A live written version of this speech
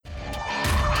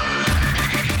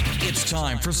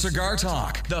time for Cigar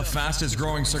Talk, the fastest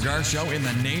growing cigar show in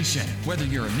the nation. Whether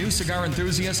you're a new cigar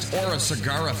enthusiast or a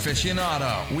cigar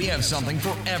aficionado, we have something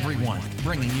for everyone,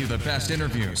 bringing you the best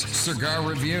interviews, cigar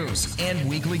reviews, and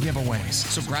weekly giveaways.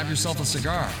 So grab yourself a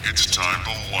cigar. It's time to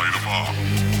light 'em up.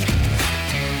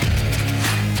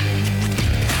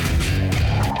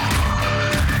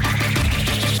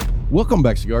 Welcome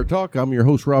back, Cigar Talk. I'm your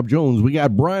host, Rob Jones. We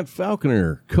got Bryant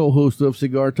Falconer, co-host of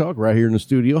Cigar Talk, right here in the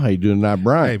studio. How you doing tonight,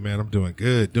 Bryant? Hey, man, I'm doing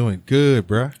good,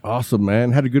 bruh. Awesome,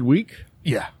 man. Had a good week?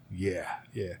 Yeah.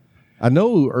 I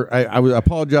know, I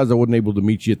apologize I wasn't able to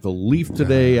meet you at the Leaf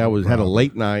today. I had a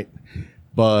late night.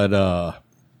 But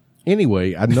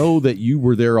anyway, I know that you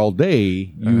were there all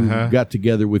day. You got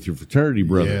together with your fraternity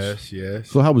brothers.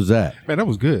 Yes. So how was that? Man, that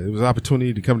was good. It was an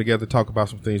opportunity to come together, talk about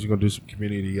some things. We're going to do some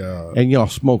community. And y'all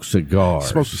smoked cigars.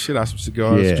 Smoked the shit out of some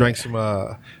cigars. Yeah. Drank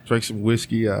some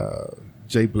whiskey.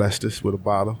 Jay blessed us with a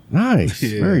bottle. Nice.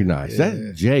 Yeah, Very nice. yeah.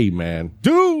 That Jay, man.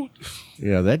 Dude.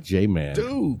 Yeah, that Jay, man.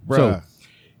 Dude, bruh. So,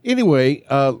 anyway,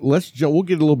 we'll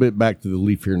get a little bit back to the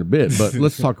Leaf here in a bit, but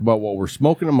let's talk about what we're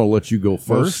smoking. I'm going to let you go Most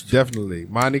first. definitely.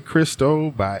 Monte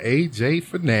Cristo by A.J.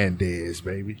 Fernandez,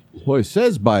 baby. Well, it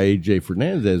says by A.J.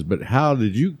 Fernandez, but how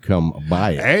did you come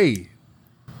by it? Hey.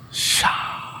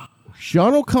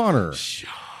 Sean O'Connor.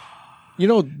 You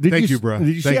know, Thank you, bro. Did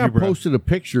you see Thank I you, bro. posted a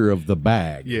picture of the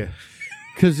bag? Yeah.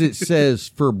 Because it says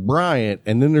for Bryant,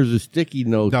 and then there's a sticky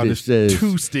note No, that there's says...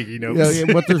 two sticky notes. Yeah,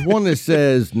 but there's one that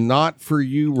says, not for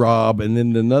you, Rob, and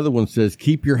then another one says,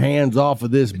 keep your hands off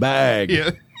of this bag.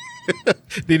 Yeah.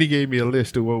 Then he gave me a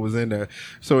list of what was in there.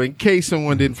 So in case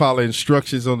someone didn't follow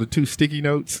instructions on the two sticky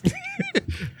notes,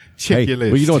 check your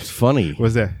list. Well, you know what's funny?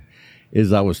 What's that?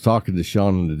 Is I was talking to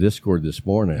Sean in the Discord this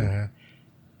morning,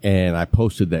 and I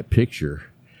posted that picture,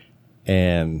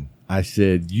 and I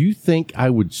said, you think I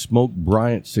would smoke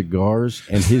Bryant cigars?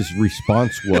 And his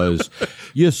response was,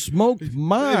 you smoked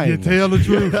mine. You tell the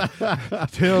truth.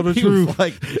 Tell the He truth. was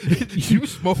like, You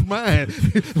smoke mine,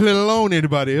 let alone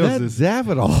anybody that else's.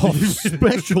 Davidoff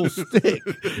special stick.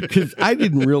 Because I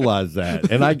didn't realize that.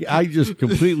 And I just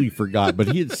completely forgot. But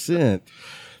he had sent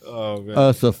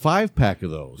us a 5-pack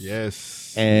of those.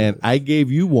 Yes. And I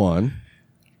gave you one,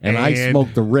 and I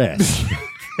smoked the rest.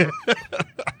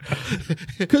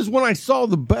 Because when I saw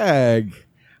the bag,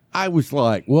 I was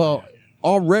like, well,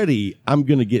 already I'm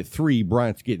going to get 3.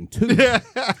 Bryant's getting 2.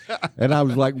 And I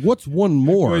was like, what's one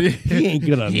more? He ain't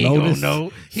going to notice.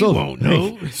 He won't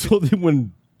know. So then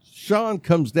when Sean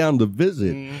comes down to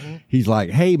visit, he's like,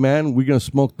 hey, man, we're going to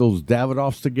smoke those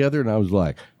Davidoffs together. And I was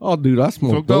like, oh, dude, I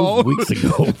smoked those weeks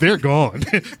ago. They're gone.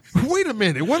 Wait a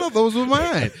minute. One of those was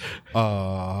mine.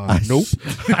 Nope.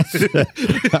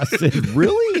 I said,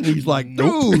 really? And he's like,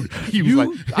 dude, He was like,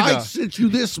 I nah. sent you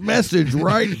this message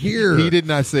right here. He did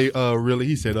not say, really.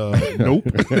 He said, nope.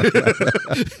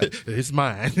 It's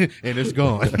mine, and it's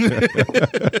gone.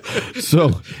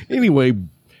 So anyway,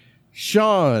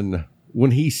 Sean,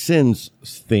 when he sends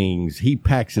things, he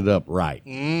packs it up right.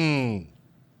 And,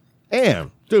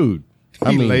 dude,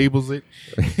 He labels it.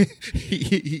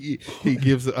 he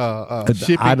gives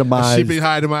itemized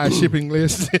shipping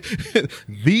list.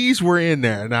 These were in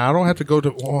there. Now I don't have to go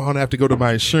to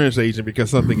my insurance agent because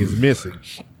something is missing.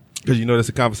 Because you know that's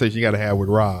a conversation you got to have with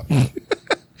Rob.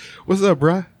 What's up,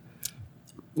 bruh?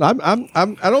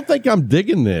 I don't think I'm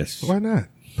digging this. Why not?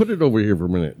 Put it over here for a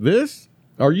minute. This?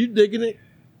 Are you digging it?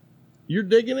 You're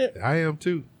digging it? I am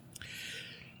too.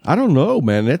 I don't know,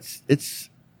 man. It's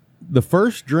the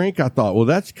first drink. I thought, well,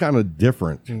 that's kind of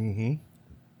different. And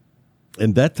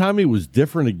that time it was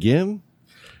different again,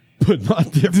 but not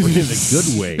different in a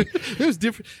good way. It was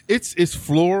different. It's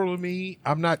floral to me.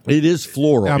 It is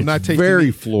floral. I'm it's not tasting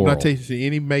very floral. I'm not tasting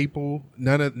any maple.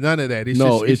 None of that.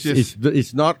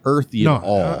 It's not earthy at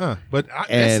all. But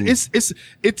it's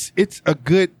a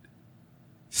good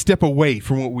step away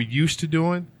from what we used to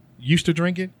drinking.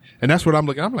 And that's what I'm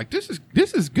looking. I'm like, this is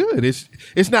good.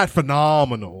 It's not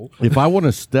phenomenal. If I want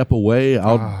to step away,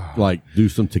 I'll do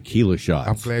some tequila shots.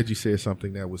 I'm glad you said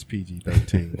something that was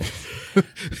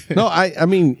PG-13. No, I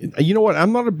mean, you know what?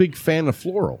 I'm not a big fan of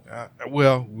floral.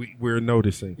 Well, we're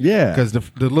noticing. Yeah. Because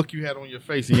the look you had on your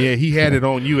face, yeah, he had it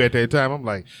on you at that time. I'm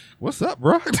like, what's up,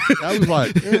 bro? I was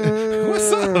like,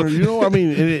 what's up? You know, I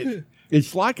mean,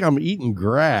 it's like I'm eating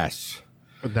grass.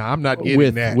 No, I'm not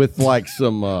getting that. With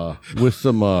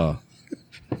some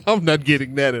I'm not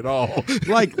getting that at all.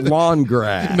 Like lawn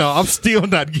grass. No, I'm still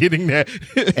not getting that.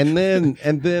 and then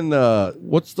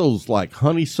what's those, like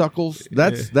honeysuckles?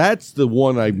 That's the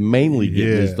one I mainly get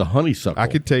is the honeysuckle. I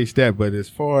could taste that, but as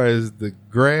far as the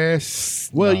grass,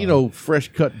 well, you know,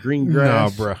 fresh cut green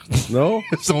grass. Nah, bro. No,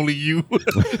 it's only you.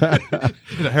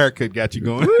 The haircut got you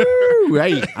going. true.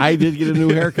 Hey, I did get a new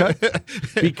haircut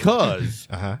because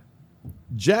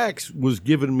Jax was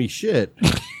giving me shit.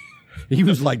 He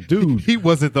was like, dude. He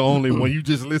wasn't the only one. You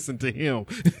just listened to him.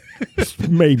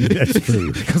 Maybe that's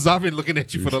true. Because I've been looking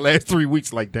at you for the last 3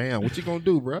 weeks like, damn, what you going to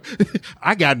do, bro?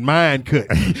 I got mine cut.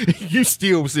 You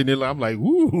still sitting there. I'm like,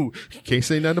 ooh, can't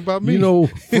say nothing about me. You know,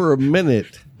 for a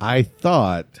minute, I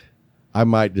thought I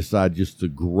might decide just to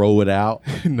grow it out.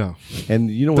 No. And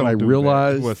you know what I Don't do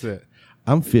realized? that. What's that?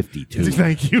 I'm 52.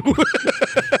 Thank you.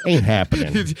 Ain't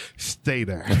happening. Stay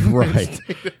there. Right.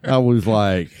 I was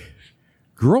like,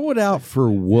 grow it out for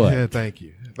what? Yeah, thank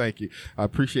you. Thank you. I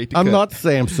appreciate the I'm cut. not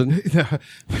Samson.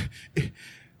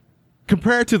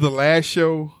 Compared to the last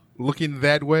show, looking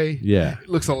that way, Yeah. it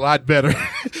looks a lot better.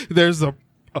 There's a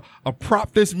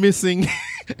prop that's missing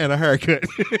and a haircut.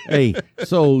 Hey,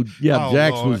 so yeah, Oh,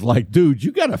 Jax Lord. was like, dude,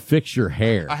 you got to fix your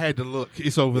hair. I had to look.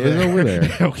 It's over It's there. over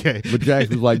there. Okay. But Jax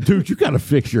was like, dude, you got to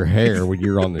fix your hair when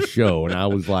you're on the show. And I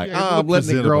was like, Yeah, I'm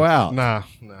letting it grow out. Nah.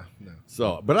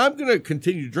 So, but I'm going to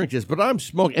continue to drink this, but I'm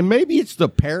smoking. And maybe it's the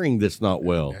pairing that's not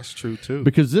well. That's true too.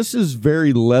 Because this is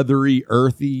very leathery,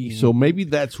 earthy. So maybe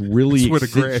that's really That's where the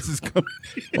grass is coming.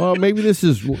 Well, maybe this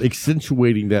is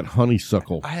accentuating that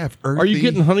honeysuckle. I have earthy. Are you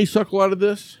getting honeysuckle out of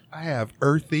this? I have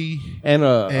earthy. And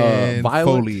a And violet,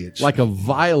 foliage. like a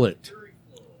violet.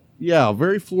 Yeah,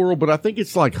 very floral, but I think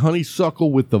it's like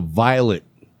honeysuckle with the violet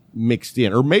mixed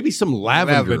in, or maybe some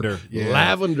lavender.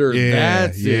 Lavender,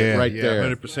 that's it right there.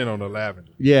 100% on the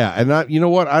lavender. Yeah, and you know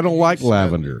what? I don't like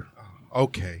lavender.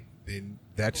 Okay, then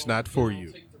that's not for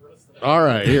you. All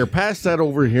right, here, pass that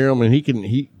over here, and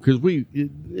because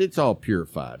it's all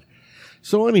purified.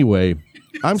 So anyway,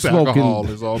 I'm It's smoking. alcohol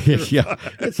is all pure. Yeah,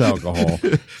 it's alcohol.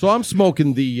 So I'm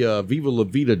smoking the Viva La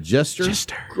Vida Jester.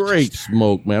 Great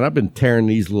smoke, man. I've been tearing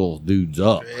these little dudes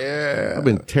up. Yeah. I've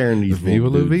been tearing these Viva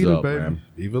little La dudes Vida, up, baby. man.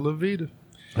 Viva La Vida.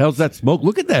 How's that smoke?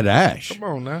 Look at that ash. Come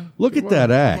on now. Look Come at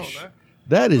that on, ash. Come on now.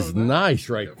 That is nice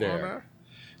right Come on there. now.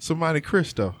 Some Monte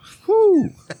Cristo. Whew.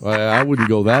 Well, I wouldn't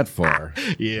go that far.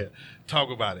 Yeah.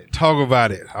 Talk about it. Talk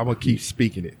about it. I'm going to keep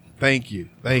speaking it. Thank you.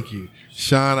 Thank you.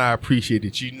 Sean, I appreciate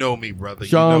it. You know me, brother.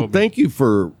 Sean, you know me. thank you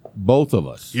for both of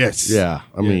us. Yes. Yeah.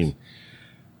 I Yes. mean,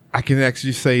 I can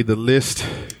actually say the list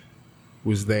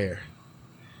was there.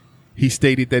 He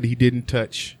stated that he didn't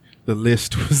touch. The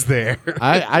list was there.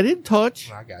 I didn't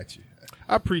touch. I got you.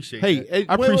 I appreciate Hey, that.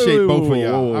 I wait, appreciate wait, both of wait,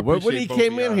 y'all. wait, I wait. But when appreciate he both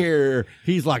came of in y'all. here,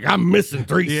 he's like, I'm missing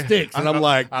three Yeah. sticks. And I'm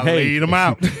like, I hey, laid 'em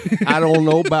out. I don't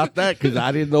know about that because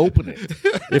I didn't open it.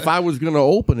 If I was going to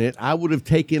open it, I would have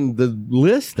taken the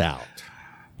list out.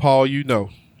 Paul, you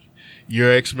know,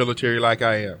 you're ex-military like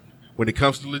I am. When it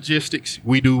comes to logistics,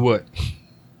 we do what?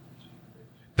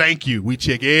 Thank you. We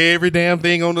check every damn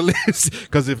thing on the list.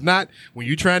 Because if not, when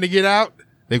you're trying to get out,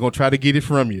 they're going to try to get it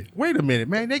from you. Wait a minute,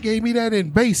 man. They gave me that in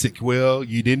basic. Well,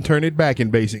 you didn't turn it back in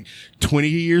basic. 20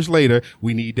 years later,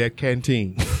 we need that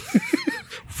canteen.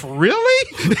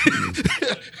 Really?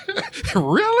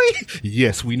 Really?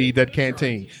 Yes, we need that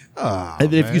canteen. Oh,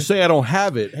 And if man. you say I don't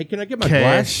have it, hey, can I get my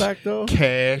glass back though?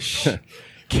 Cash.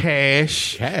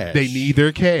 Cash. Cash. They need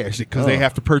their cash because they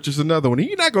have to purchase another one. And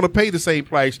you're not going to pay the same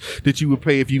price that you would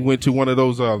pay if you went to one of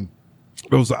those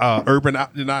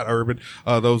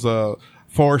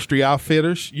forestry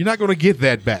outfitters. You're not going to get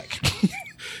that back.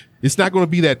 It's not going to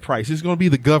be that price. It's going to be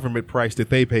the government price that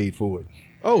they paid for it.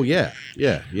 Oh yeah,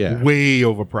 yeah, yeah. Way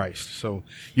overpriced. So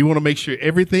you want to make sure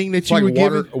everything that It's you like were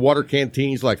given. water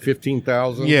canteens, like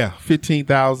 15,000. Yeah,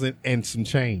 15,000 and some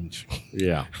change.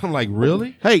 yeah. I'm like,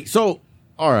 really? Hey, so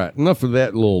all right, enough of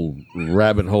that little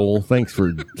rabbit hole. Thanks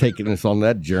for taking us on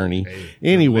that journey.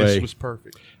 Anyway, This was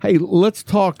perfect. hey, let's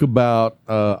talk about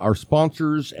our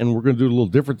sponsors, and we're going to do a little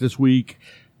different this week.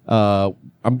 I'm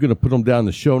going to put them down in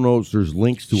the show notes. There's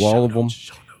links to all of them.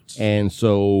 And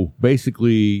so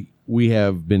basically, we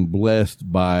have been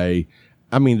blessed by,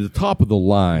 the top of the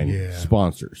line Yeah.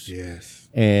 sponsors. Yes.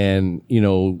 And,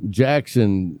 Jax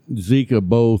and Zika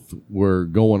both were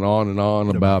going on and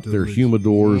on about their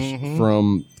humidors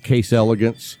from Case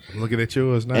Elegance. I'm looking at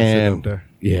yours now. Sitting up And there.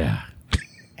 yeah.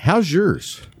 How's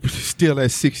yours? Still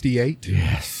at 68.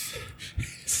 Yes.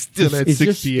 Still at It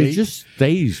 68. just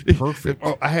stays perfect.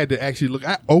 Oh, I had to actually look.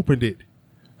 I opened it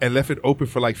and left it open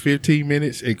for like 15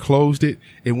 minutes and closed it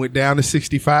and went down to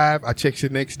 65. I checked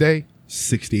it next day.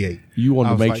 68. You wanted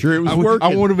I to was make like- sure it was I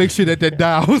working. want to make sure that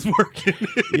dial was working.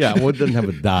 Yeah, well, it doesn't have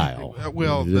a dial.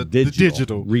 Well, the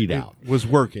digital readout. was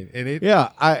working, and it.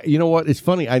 Yeah, you know what? It's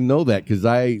funny. I know that because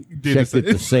I checked it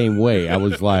the same way. I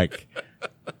was like,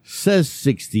 says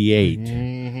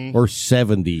 68 or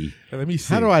 70. Let me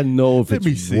see. How do I know if Let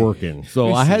me it's see. working? So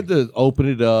Let me I see. had to open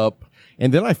it up,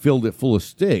 and then I filled it full of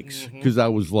sticks because I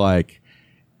was like,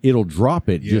 it'll drop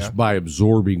it Yeah. just by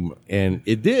absorbing, and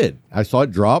it did. I saw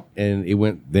it drop, and it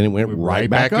went right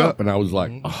back up, and I was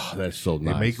like, oh, that's so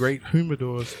nice. They make great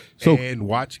humidors So- and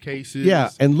watch cases. Yeah,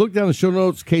 and look down the show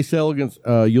notes, Case Elegance.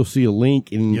 You'll see a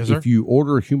link, and Yes, sir. if you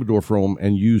order a humidor from them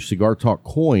and use Cigar Talk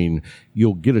coin,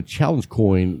 you'll get a challenge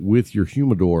coin with your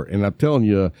humidor. And I'm telling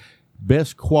you,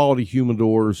 best quality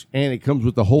humidors, and it comes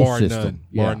with the whole Bar system.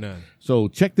 none. Bar none. So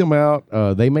check them out.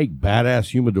 They make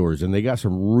badass humidors, and they got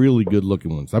some really good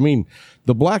looking ones. I mean,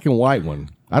 the black and white one,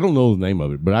 I don't know the name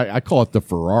of it, but I call it the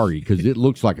Ferrari because it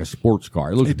looks like a sports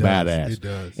car. It looks It does. badass. It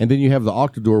does. And then you have the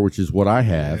Octador, which is what I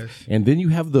have. Yes. And then you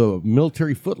have the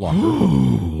military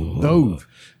footlocker. Those.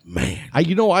 Man.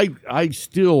 I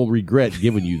still regret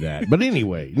giving you that. But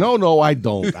anyway, no, I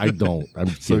don't. I'm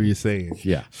So kidding. you're saying.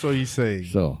 Yeah. So you're saying.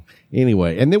 So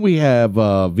anyway, and then we have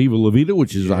Viva La Vida,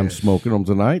 which is I'm smoking them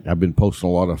tonight. I've been posting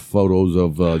a lot of photos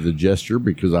of the gesture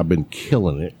because I've been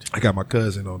killing it. I got my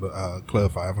cousin on the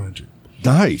Club 500.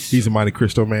 Nice. He's a Monte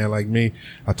Cristo man like me.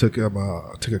 I took him,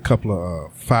 took a couple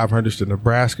of 500s to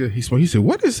Nebraska. He said,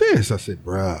 "What is this?" I said,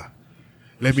 "Bruh,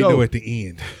 let me So- know at the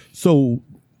end." So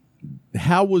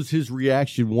how was his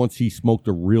reaction once he smoked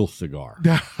a real cigar?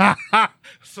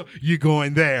 So you're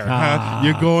going there, huh?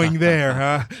 You're going there,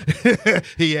 huh?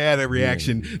 He had a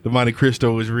reaction. The Monte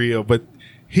Cristo was real, but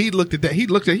he looked at that.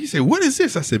 He said, "What is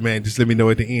this?" I said, "Man, just let me know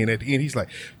at the end." At the end, he's like,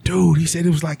 "Dude," he said, "It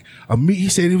was like a meat." He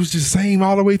said, "It was just the same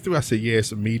all the way through." I said, "Yeah,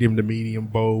 it's a medium to medium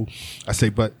bowl." I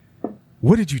said, "But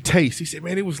what did you taste?" He said,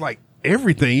 "Man, it was like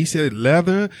everything." He said,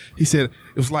 "Leather." He said,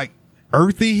 "It was like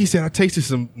earthy." He said, "I tasted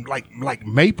some like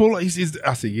maple." I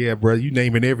said, "Yeah, bro, you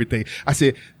naming everything." I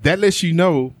said, "That lets you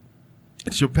know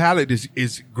that your palate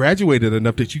is graduated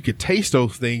enough that you could taste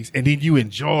those things and then you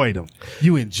enjoyed them.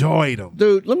 You enjoyed them."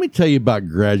 Dude, let me tell you about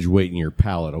graduating your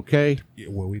palate, okay? Yeah,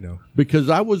 well, we know. Because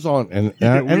I was on, and We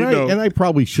know. I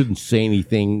probably shouldn't say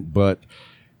anything, but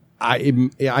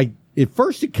I at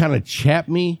first it kind of chapped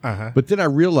me, Uh-huh. but then I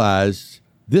realized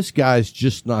this guy's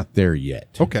just not there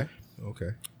yet. Okay.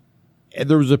 And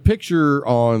there was a picture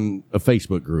on a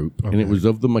Facebook group, and it was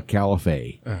of the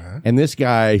McAuliffe, Uh-huh. and this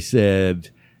guy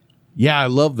said, "Yeah, I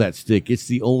love that stick. It's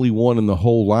the only one in the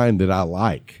whole line that I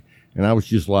like." And I was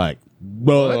just like,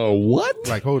 what?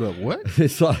 Like, hold up, what?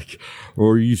 It's like,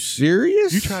 are you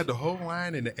serious? You tried the whole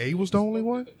line and the A was the only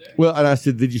one? Well, and I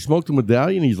said, "Did you smoke the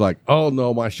medallion?" He's like, "Oh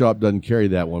no, my shop doesn't carry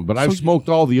that one, but I've smoked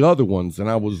all the other ones." And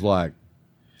I was like,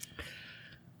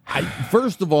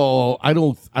 first of all, I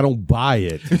don't buy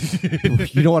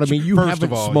it. You know what I mean? You First of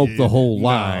haven't all, smoked yeah. the whole No,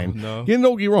 line. no. You know,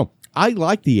 don't get me wrong. I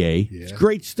like the A. It's a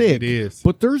great stick. It is.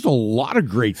 But there's a lot of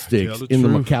great sticks the in the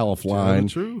truth. McAuliffe Tell the line.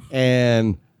 truth.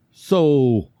 And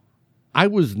so I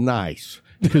was nice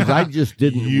because I just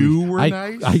didn't. You were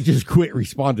nice? I just quit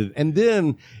responding. And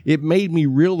then it made me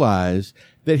realize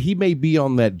that he may be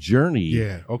on that journey.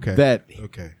 Yeah, okay.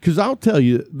 Okay. Because I'll tell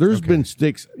you, there's been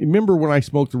sticks. Remember when I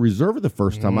smoked the Reserva the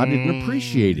first time? I didn't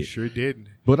appreciate it. Sure didn't.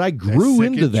 But I grew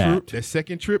into that. That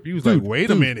second trip, you was Dude, like, wait a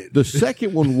dude, minute. The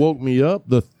second one woke me up.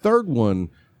 The third one,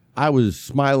 I was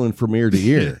smiling from ear to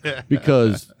ear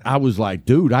because I was like,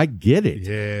 dude, I get it.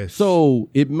 Yes. So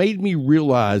it made me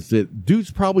realize that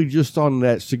dude's probably just on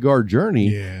that cigar journey.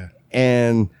 Yeah.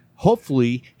 And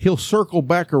hopefully he'll circle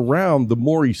back around the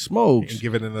more he smokes. And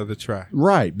give it another try.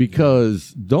 Right. Because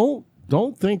don't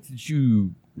think that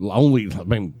you only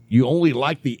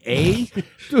like the A,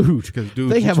 dude. dude,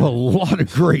 They have a lot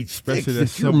of great sticks Especially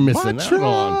that you're missing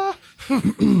out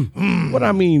on. What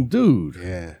I mean, dude.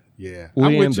 Yeah. Yeah.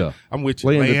 Landa. I'm with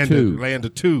you. Landa 2. Landa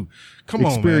 2. Come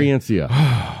on, man. Experiencia,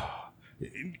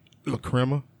 La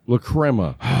Crema. La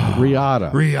Crema, Riata.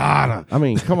 Riata. I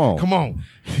mean, come on. Come on.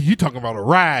 You talking about a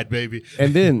ride, baby.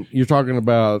 And then you're talking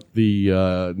about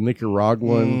the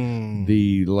Nicaraguan,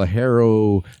 the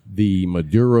Lajero, the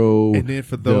Maduro, And then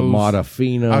for the those-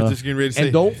 Matafina. I was just getting ready to say-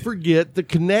 And don't forget the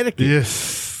Connecticut.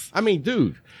 Yes. I mean,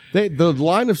 dude, the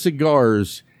line of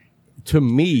cigars, to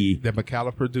me, That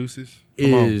McAuliffe produces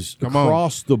is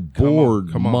across the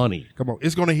board money. Come on.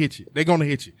 It's going to hit you. They're going to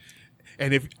hit you.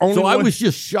 And if only So I one- was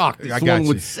just shocked that I someone got you.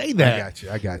 would say that.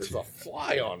 I got There's you. a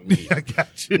fly on me. I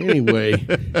got you. Anyway,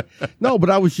 no,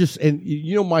 but I was just, and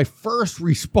you know, my first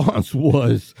response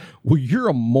was, "Well, you're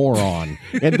a moron,"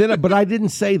 and then, but I didn't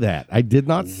say that. I did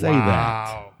not say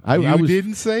Wow. that. You I was,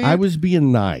 didn't say it? I was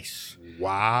being nice,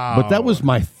 Wow. but that was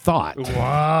my thought.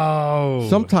 Wow.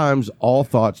 Sometimes all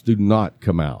thoughts do not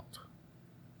come out.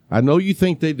 I know you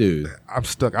think they do. I'm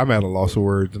stuck. I'm at a loss of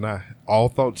words, and all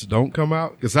thoughts don't come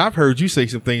out because I've heard you say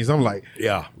some things. I'm like,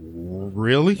 Yeah.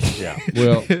 really? Yeah.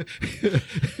 Well,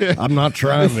 I'm not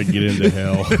trying to get into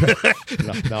hell.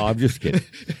 No, I'm just kidding.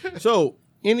 So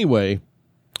anyway,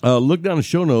 look down the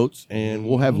show notes, and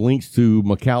we'll have links to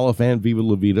McAuliffe and Viva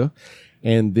La Vida.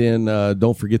 And then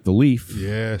don't forget the Leaf.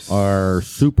 Yes. Our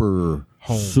super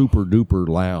duper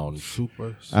lounge.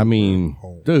 Super I mean,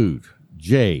 home. dude,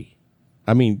 Jay.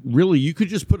 I mean, really, you could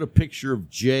just put a picture of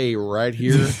Jay right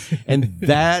here, and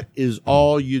that is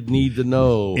all you'd need to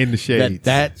know. In the shades.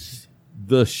 That's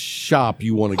the shop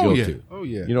you want to go to. Oh,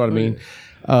 yeah. You know what I mean?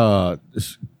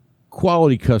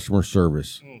 Quality customer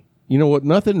service. You know what?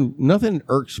 Nothing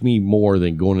irks me more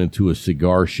than going into a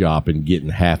cigar shop and getting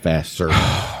half-assed service.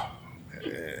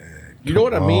 You know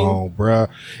what I mean? Oh, bruh.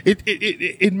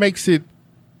 It makes it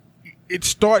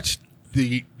starts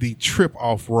the trip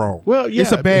off wrong. Well, yeah.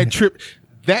 It's a bad trip.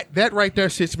 That right there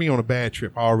sets me on a bad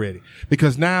trip already.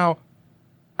 Because now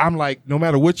I'm like, no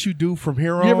matter what you do from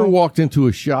here on. You ever walked into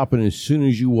a shop and as soon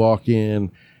as you walk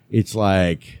in, it's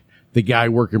like the guy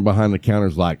working behind the counter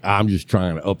is like, I'm just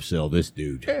trying to upsell this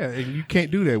dude. Yeah, and you can't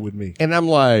do that with me. And I'm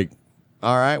like,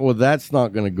 all right, well, that's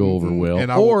not going to go over well.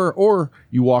 And or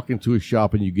you walk into a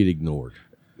shop and you get ignored.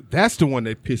 That's the one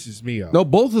that pisses me off. No,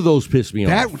 both of those piss me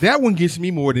off. That one gets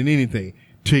me more than anything,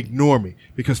 to ignore me.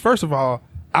 Because first of all,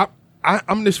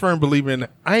 I'm this firm believer in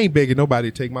I ain't begging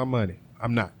nobody to take my money.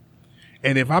 I'm not.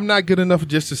 And if I'm not good enough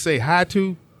just to say hi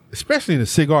to, especially in a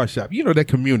cigar shop, you know that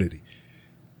community.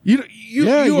 You're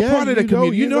a part of the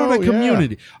community. You know the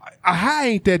community. A hi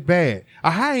ain't that bad.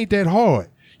 A hi ain't that hard.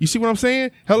 You see what I'm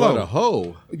saying? Hello. But a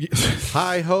ho.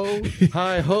 Hi ho.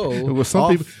 Hi ho. Well,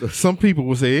 some people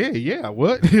will say, yeah,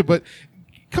 what? But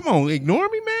come on, ignore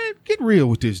me, man. Get real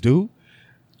with this, dude.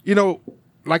 You know,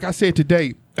 like I said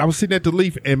today, I was sitting at the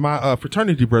Leaf and my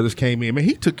fraternity brothers came in. Man,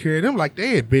 he took care of them like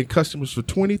they had been customers for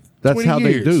 20 That's 20 how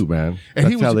years. they do, man.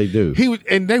 That's how they do.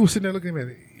 And they were sitting there looking at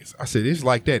me. I said, it's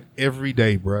like that every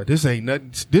day, bro. This ain't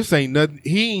nothing.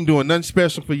 He ain't doing nothing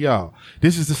special for y'all.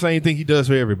 This is the same thing he does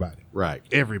for everybody. Right.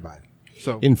 Everybody.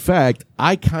 So in fact,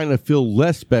 I kind of feel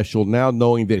less special now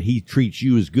knowing that he treats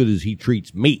you as good as he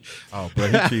treats me. Oh, bro,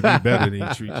 he treats me better than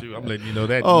he treats you. I'm letting you know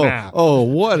that now. Oh,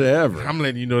 whatever. I'm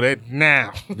letting you know that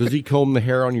now. Does he comb the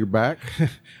hair on your back?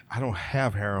 I don't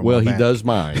have hair on my back. Well, he does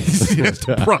mine. That's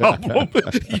the problem.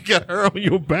 You got hair on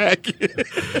your back.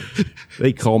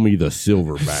 They call me the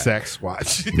silverback.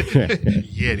 Sasquatch.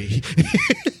 Yeti.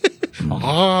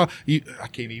 I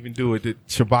can't even do it. The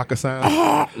Chewbacca sound.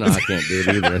 No, I can't do it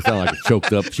either. I sound like a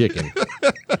choked up chicken.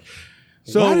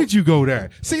 So why did you go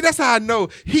there? See, that's how I know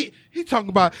he talking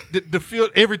about the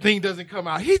field. Everything doesn't come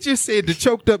out. He just said the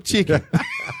choked up chicken.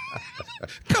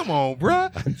 Come on,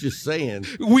 bruh. I'm just saying.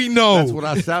 We know. That's what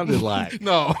I sounded like.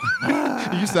 No.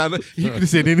 You could have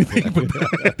said anything but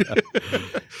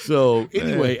that. So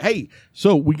anyway, hey,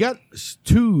 so we got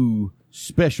two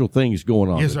special things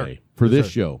going on today for this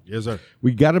show. Yes, sir.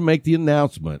 We got to make the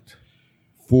announcement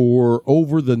for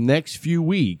over the next few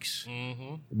weeks.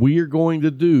 Mm-hmm. We are going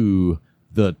to do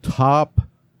the top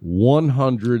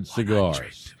 100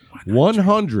 cigars.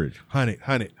 100.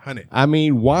 100. I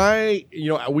mean, why? You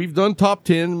know, we've done top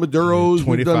 10 Maduros. 25.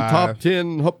 We've done top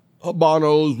 10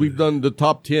 Habanos. We've done the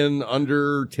top 10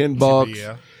 under $10.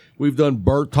 Yeah. We've done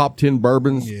top 10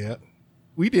 bourbons. Yeah.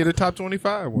 We did a top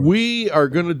 25 one. We are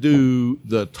going to do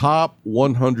the top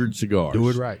 100 cigars. Do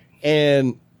it right.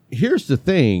 And here's the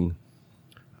thing.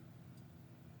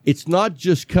 It's not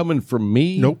just coming from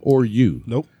me or you.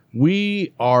 Nope.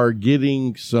 We are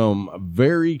getting some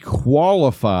very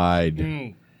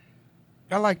qualified.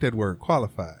 I like that word,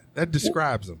 qualified. That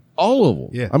describes them. All of them.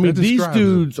 Yeah. I mean, these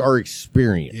dudes are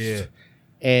experienced. Yeah.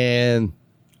 And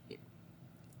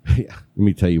let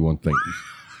me tell you one thing.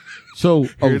 So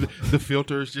the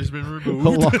filter has just been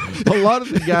removed. A lot of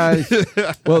the guys,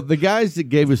 the guys that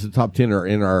gave us the top 10 are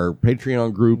in our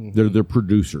Patreon group. Mm-hmm. They're the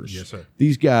producers. Yes, sir.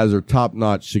 These guys are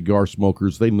top-notch cigar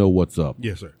smokers. They know what's up.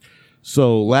 Yes, sir.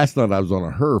 So last night I was on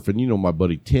a herf, and you know my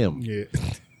buddy Tim. Yeah.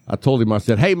 I told him, I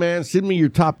said, hey, man, send me your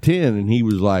top 10. And he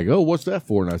was like, oh, what's that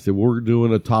for? And I said, we're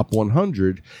doing a top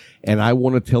 100, and I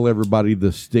want to tell everybody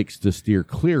the sticks to steer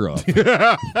clear of.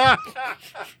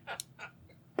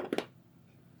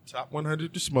 Top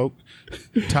 100 to smoke,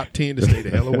 top 10 to stay the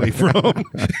hell away from.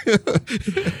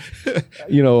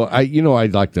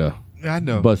 I'd like to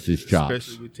bust his chops.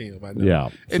 Especially with Tim, I know. Yeah.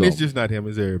 And it's just not him,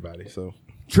 it's everybody. So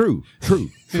True.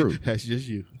 That's just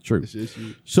you. True. It's just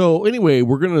you. So anyway,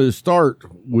 we're going to start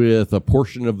with a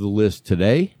portion of the list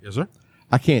today. Yes, sir.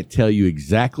 I can't tell you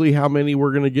exactly how many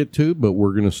we're going to get to, but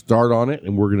we're going to start on it,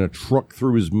 and we're going to truck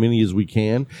through as many as we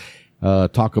can,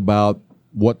 talk about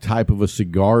what type of a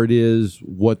cigar it is,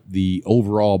 what the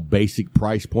overall basic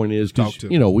price point is. Because,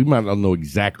 we might not know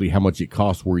exactly how much it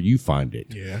costs where you find it.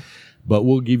 Yeah. But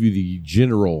we'll give you the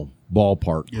general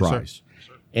ballpark price.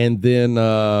 Sir. And then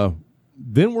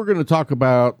then we're going to talk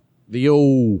about the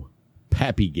old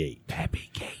Pappy Gate.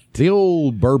 The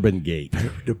old Bourbon Gate.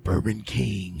 The Bourbon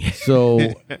King.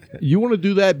 So you want to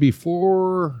do that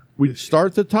before we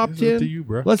start the top 10? Up to you,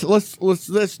 bro.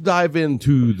 Let's dive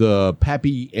into the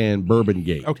Pappy and Bourbon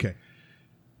Gate. Okay.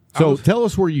 So tell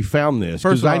us where you found this,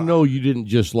 because I know you didn't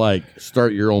just like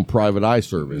start your own private eye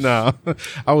service. No,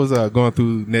 I was going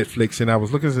through Netflix and I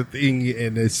was looking at the thing,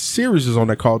 and a series is on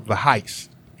there called The Heist.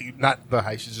 Not The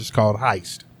Heist, it's just called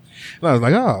Heist. And I was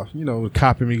like, the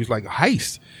cop in me was like,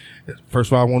 Heist.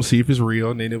 First of all, I want to see if it's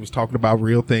real, and then it was talking about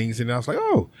real things, and I was like,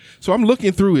 oh. So I'm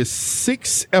looking through his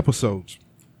 6 episodes,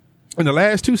 and the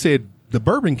last 2 said The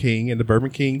Bourbon King and The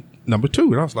Bourbon King #2,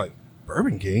 and I was like,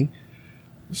 Bourbon King?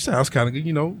 Sounds kind of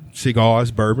good, cigars,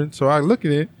 bourbon. So I look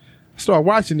at it, start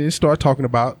watching it, start talking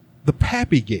about the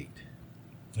Pappy Gate.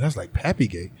 And I was like, Pappy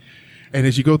Gate? And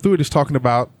as you go through it, it's talking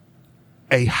about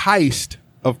a heist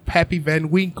of Pappy Van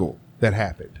Winkle that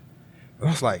happened. And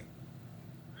I was like,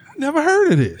 I never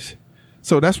heard of this.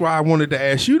 So that's why I wanted to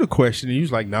ask you the question. And you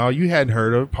was like, no, you hadn't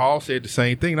heard of it. Paul said the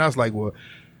same thing. And I was like, well,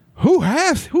 who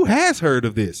has heard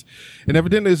of this? And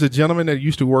evidently there's a gentleman that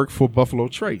used to work for Buffalo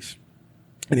Trace.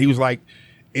 And he was like,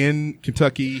 in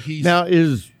Kentucky, now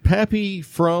is Pappy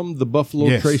from the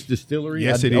Buffalo Trace Distillery?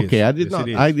 Yes, it is. Okay, I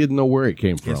didn't know where it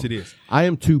came from. Yes, it is. I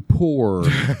am too poor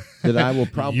that I will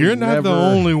probably. You're not never the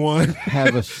only one.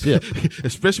 Have a sip,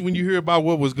 especially when you hear about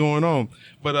what was going on.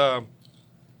 But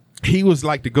he was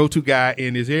like the go-to guy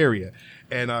in his area,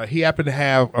 and he happened to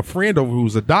have a friend over who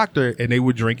was a doctor, and they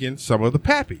were drinking some of the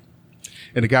Pappy.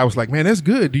 And the guy was like, man, that's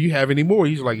good. Do you have any more?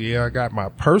 He's like, yeah, I got my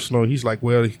personal. He's like,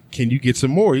 well, can you get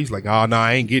some more? He's like, oh, no,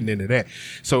 I ain't getting into that.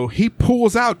 So he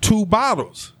pulls out 2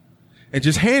 bottles and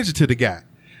just hands it to the guy.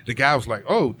 The guy was like,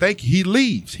 oh, thank you. He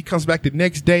leaves. He comes back the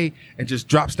next day and just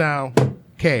drops down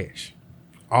cash,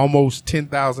 almost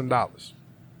 $10,000.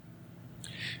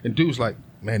 And dude's like,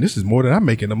 man, this is more than I'm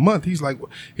making a month. He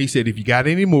said, if you got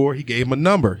any more, he gave him a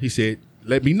number. He said,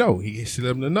 let me know. He sent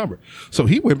him the number. So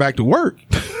he went back to work.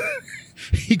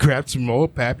 He grabbed some more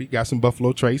Pappy, got some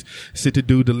Buffalo Trace, sent the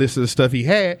dude the list of the stuff he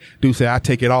had. Dude said, I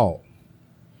take it all.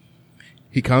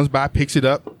 He comes by, picks it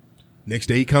up. Next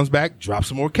day he comes back, drops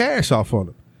some more cash off on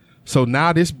him. So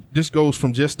now this goes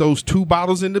from just those 2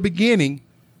 bottles in the beginning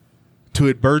to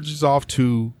it burgeons off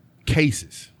to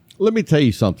cases. Let me tell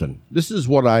you something. This is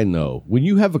what I know. When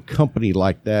you have a company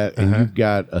like that and you've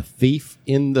got a thief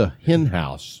in the hen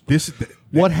house,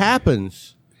 what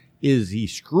happens is he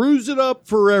screws it up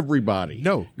for everybody.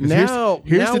 No. Now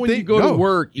when you go to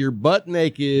work, you're butt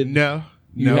naked. No.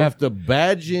 You have to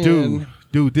badge in.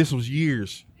 Dude, this was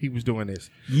years he was doing this.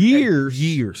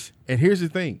 Years. And here's the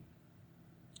thing.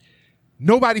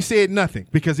 Nobody said nothing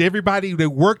because everybody that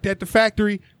worked at the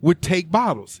factory would take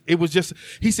bottles. It was just,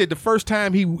 he said the first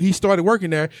time he started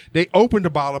working there, they opened a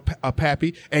bottle of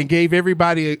Pappy and gave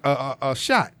everybody a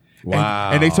shot. Wow.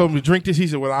 And they told him to drink this. He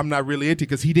said, well, I'm not really into it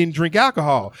because he didn't drink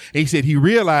alcohol. And he said he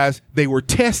realized they were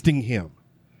testing him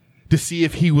to see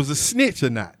if he was a snitch or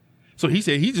not. So he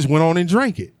said he just went on and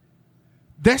drank it.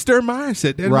 That's their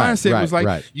mindset. Their mindset was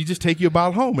like, you just take your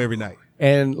bottle home every night.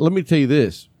 And let me tell you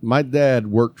this. My dad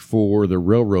worked for the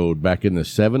railroad back in the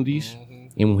 70s.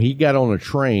 And when he got on a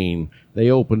train, they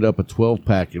opened up a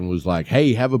 12-pack and was like,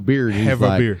 hey, have a beer. And have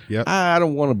a beer. Yep. I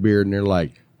don't want a beer. And they're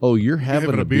like, oh, you're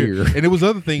having a beer. And there was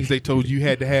other things they told you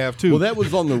had to have, too. Well, that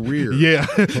was on the rear. Yeah.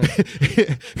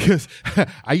 Because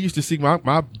I used to see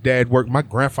my dad work, my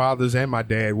grandfathers and my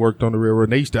dad worked on the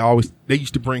railroad. And they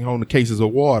used to bring home the cases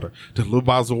of water, the little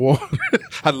bottles of water.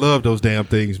 I love those damn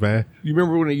things, man. You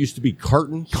remember when it used to be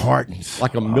cartons? Cartons.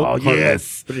 Like a milk carton.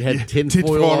 Yes. But it had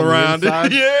tinfoil around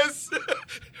it. Yes.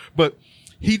 But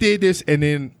he did this, and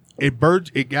then it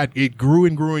grew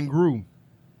and grew and grew.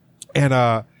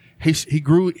 And, he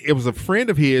grew. It was a friend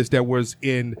of his that was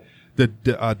in the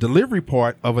delivery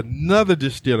part of another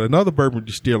bourbon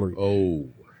distillery. Oh.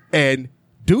 And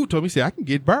dude told me, he said, I can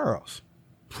get barrels.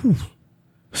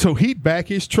 So he'd back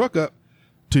his truck up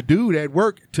to dude at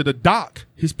work to the dock,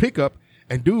 his pickup,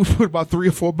 and dude put about 3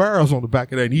 or 4 barrels on the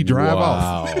back of that, and he'd drive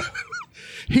off.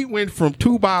 He went from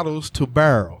 2 bottles to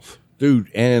barrels.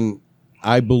 Dude, and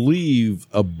I believe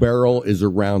a barrel is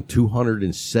around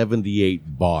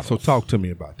 278 bottles. So talk to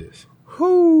me about this.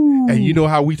 Whoo. And you know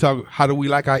how we talk, how do we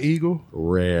like our Eagle?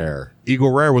 Rare.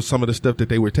 Eagle Rare was some of the stuff that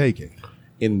they were taking.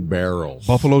 In barrels.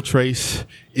 Buffalo Trace,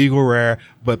 Eagle Rare,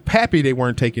 but Pappy they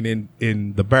weren't taking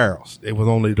in the barrels. It was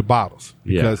only the bottles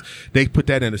because they put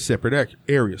that in a separate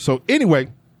area. So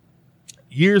anyway,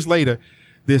 years later,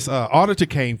 this auditor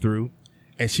came through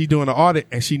and she doing an audit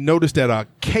and she noticed that a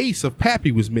case of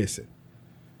Pappy was missing.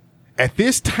 At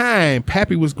this time,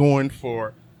 Pappy was going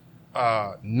for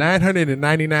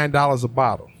 $999 a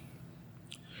bottle.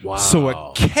 Wow. So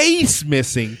a case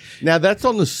missing. Now that's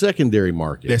on the secondary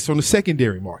market. That's on the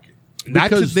secondary market. Not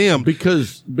to them.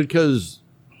 because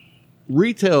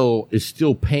retail is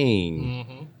still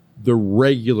paying the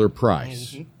regular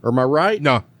price. Am I right?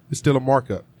 No, it's still a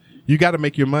markup. You got to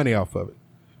make your money off of it.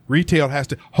 Retail has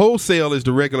to. Wholesale is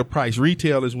the regular price.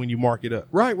 Retail is when you mark it up.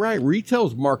 Right.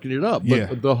 Retail's marking it up. But Yeah.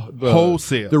 the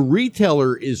Wholesale. The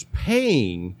retailer is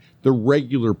paying the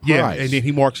regular price. Yeah, and then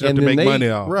he marks it up And to then make money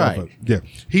off right. of it. Yeah,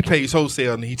 he pays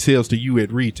wholesale and he sells to you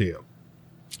at retail.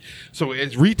 So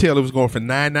as retail, it was going for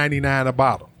 $9.99 a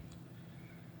bottle.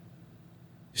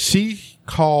 She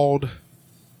called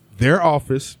their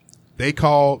office. They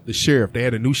called the sheriff. They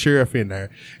had a new sheriff in there,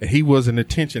 and he was an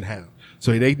attention hound.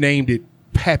 So they named it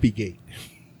Pappygate.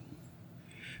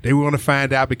 They were going to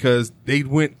find out because they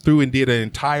went through and did an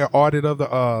entire audit of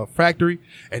the factory,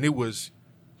 and it was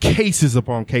cases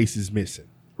upon cases missing.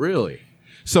 Really?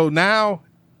 So now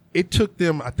it took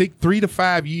them, I think, 3 to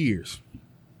 5 years.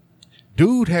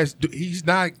 Dude he's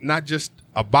not just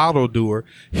a bottle doer.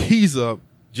 He's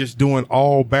just doing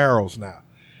all barrels now.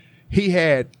 He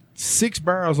had 6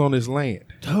 barrels on his land.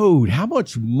 Dude, how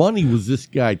much money was this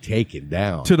guy taking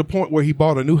down? To the point where he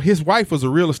bought his wife was a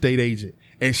real estate agent,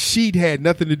 and she'd had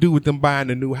nothing to do with them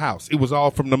buying a new house. It was all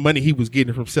from the money he was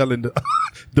getting from selling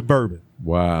the bourbon.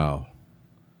 Wow.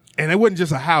 And it wasn't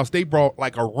just a house. They brought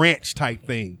like a ranch type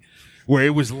thing where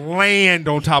it was land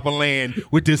on top of land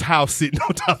with this house sitting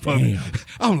on top of it.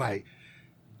 I'm like,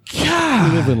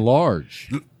 God. Living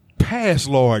large. Past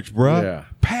large, bruh. Yeah.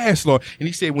 Past large. And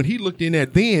he said when he looked in there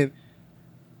then,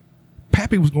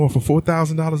 Pappy was going for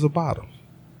 $4,000 a bottle.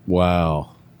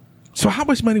 Wow. So how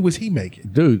much money was he making?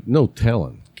 Dude, no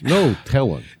telling. No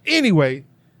telling. Anyway,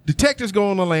 detectives go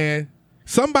on the land.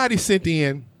 Somebody sent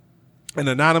in an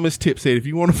anonymous tip, said, if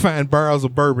you want to find barrels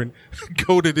of bourbon,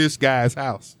 go to this guy's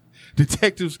house.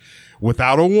 Detectives,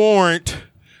 without a warrant,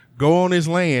 go on his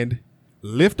land,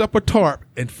 lift up a tarp,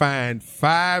 and find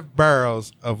 5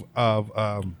 barrels of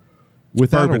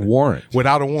Without bourbon. a warrant.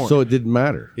 Without a warrant. So it didn't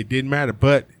matter. It didn't matter,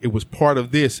 but it was part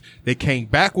of this. They came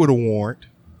back with a warrant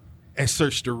and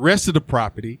searched the rest of the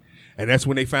property, and that's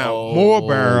when they found more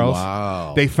barrels.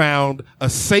 Wow. They found a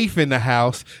safe in the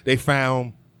house. They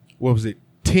found,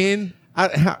 10?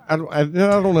 I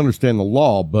don't understand the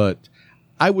law, but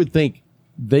I would think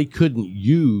they couldn't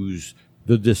use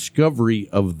the discovery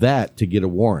of that to get a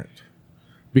warrant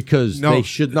because they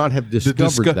should not have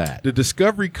discovered that. The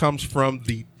discovery comes from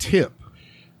the tip.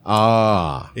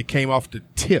 It came off the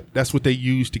tip. That's what they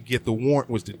used to get the warrant,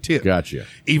 was the tip. Gotcha.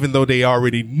 Even though they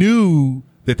already knew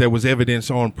that there was evidence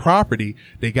on property,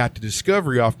 they got the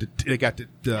discovery off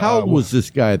the How old was this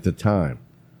guy at the time?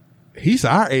 He's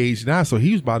our age now, so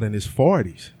he was about in his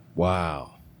 40s.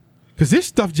 Wow. Because this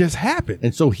stuff just happened.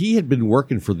 And so he had been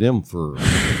working for them for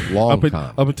a long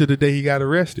time. Up until the day he got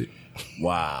arrested.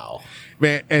 Wow.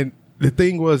 Man, and the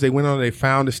thing was, they went on, they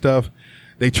found the stuff.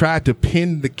 They tried to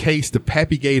pin the case, the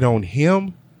Pappygate, on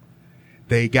him.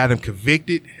 They got him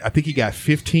convicted. I think he got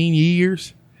 15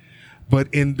 years.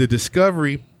 But in the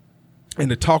discovery and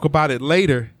to talk about it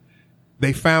later,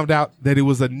 they found out that it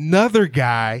was another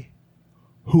guy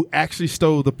who actually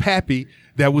stole the Pappy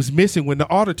that was missing when the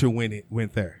auditor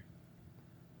went there.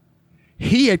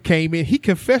 He had came in, he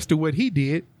confessed to what he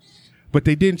did, but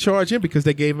they didn't charge him because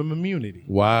they gave him immunity.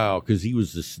 Wow, because he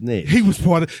was the snitch. He was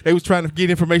they was trying to get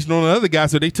information on the other guy,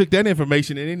 so they took that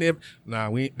information and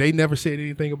they never said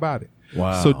anything about it.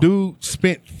 Wow. So dude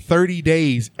spent 30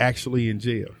 days actually in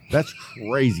jail. That's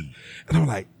crazy. And I'm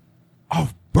like,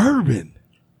 off bourbon.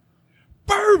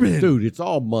 Dude, it's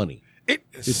all money.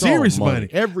 It's serious all money.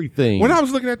 Everything When I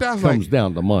was looking at that, I was comes like,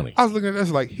 down to money. I was looking at that, I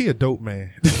was like, he a dope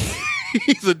man.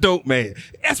 He's a dope man.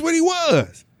 That's what he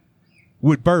was.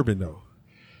 With bourbon, though.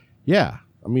 Yeah.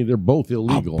 I mean, they're both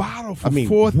illegal. A bottle for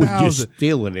We're $4,000. just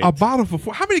stealing it. A bottle for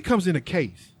 $4,000. How many comes in a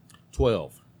case?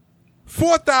 12.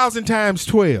 4,000 times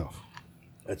 12.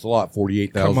 That's a lot.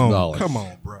 $48,000. Come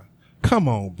on, bruh. Come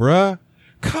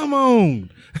on,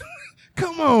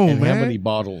 And man. how many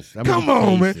bottles? How Come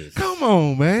many on, man. cases? Come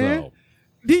on, man. So-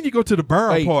 Then you go to the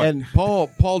barrel Hey, part. and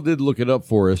Paul did look it up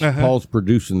for us. Uh-huh. Paul's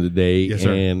producing today, Yes,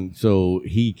 sir. and so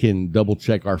he can double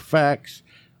check our facts,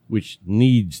 which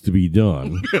needs to be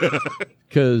done.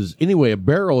 Because anyway, a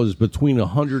barrel is between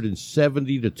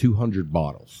 170 to 200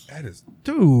 bottles. That is,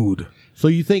 dude. So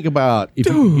you think about if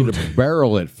you can get a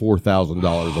barrel at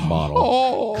 $4,000 a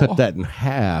bottle, cut that in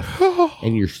half,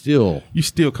 and you're still You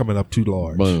still coming up too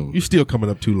large. Boom. You still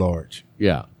coming up too large.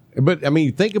 yeah. But I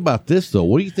mean, think about this though.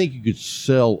 What do you think you could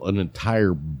sell an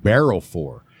entire barrel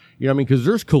for? You know what I mean? Because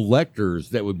there's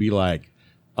collectors that would be like,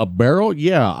 A barrel?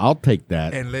 Yeah, I'll take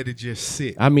that. and let it just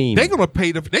sit. I mean, they're gonna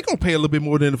pay a little bit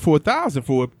more than the $4,000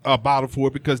 for a bottle for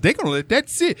it because they're gonna let that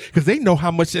sit because they know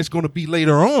how much that's gonna be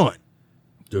later on.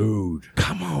 dude,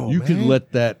 Come on, you man. could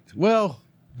let that. Well,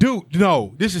 Dude,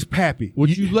 no, this is Pappy.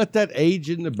 would you let that age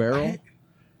in the barrel?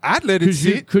 I'd let it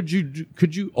sit. Could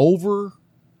you over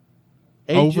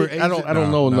age it? Over-age I it? don't No,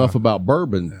 know no. enough about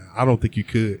bourbon. I don't think you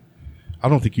could.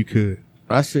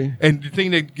 I see. And the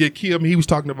thing that killed me, he was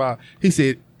talking about. He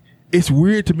said, "It's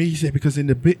weird to me." He said because in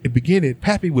the beginning,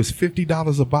 Pappy was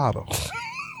 $50 a bottle.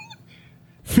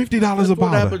 $50 a What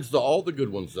bottle. happens to all the good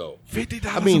ones though? $50.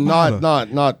 I mean, a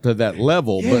bottle. not to that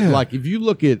level, but Yeah. like if you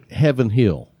look at Heaven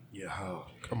Hill, Yeah, oh,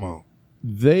 come on.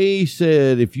 they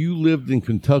said if you lived in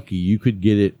Kentucky, you could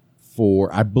get it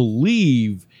for, I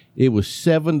believe it was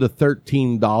 $7 to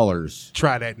 $13,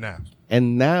 Try that now.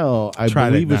 and now I Try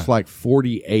that believe it's now. like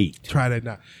 48. Try that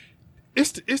now.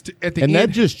 It's at the And that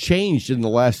end. just changed in the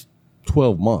last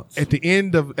 12 months. At the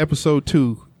end of episode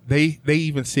 2, they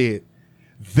even said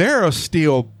there are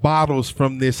still bottles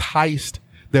from this heist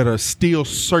that are still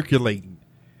circulating.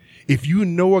 If you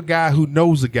know a guy who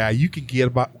knows a guy, you can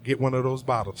get one of those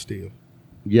bottles still.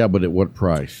 Yeah, but at what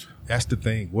price? That's the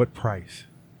thing. What price?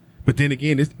 But then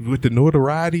again, with the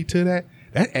notoriety to that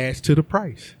adds to the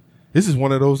price. This is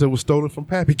one of those that was stolen from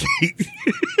Pappy Cake.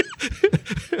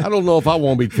 I don't know if I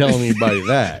won't be telling anybody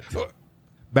that.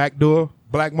 Backdoor,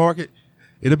 black market,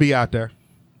 it'll be out there.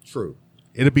 True.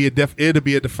 It'll be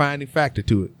a defining factor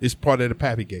to it. It's part of the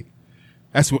Pappy Cake.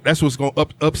 That's what's going to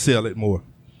upsell it more.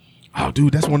 Oh,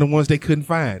 dude, that's one of the ones they couldn't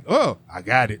find. Oh, I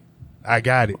got it.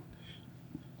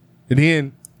 And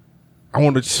then I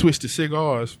want to switch to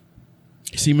cigars.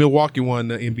 You see, Milwaukee won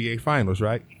the NBA Finals,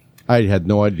 right? I had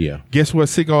no idea. Guess what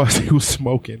cigars he was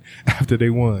smoking after they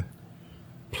won?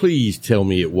 Please tell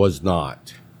me it was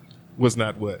not Was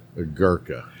not what? a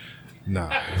Gurkha.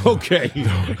 Nah. Okay.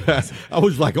 I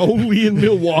was like, only in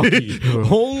Milwaukee.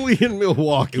 Only in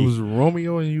Milwaukee. It was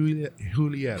Romeo and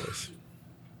Julietta's.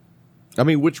 I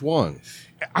mean, which ones?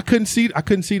 I couldn't see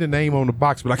the name on the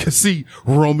box, but I could see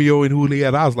Romeo and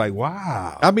Juliet. I was like,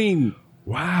 wow. I mean,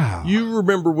 Wow. you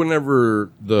remember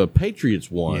whenever the Patriots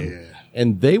won, Yeah.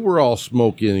 and they were all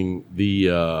smoking the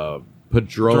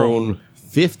Padron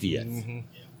 50th. Mm-hmm.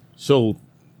 So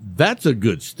that's a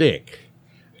good stick.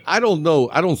 I don't know.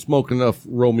 I don't smoke enough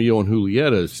Romeo and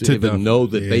Julietas to even know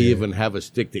that they yeah. even have a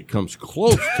stick that comes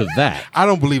close to that. I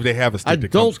don't believe they have a stick I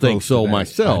that don't comes think close so to that.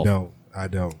 myself. I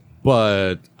don't.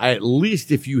 But at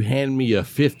least if you hand me a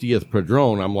 50th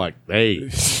Padron, I'm like, hey,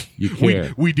 you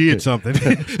care. We did something.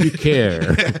 You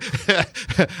care.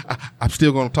 I'm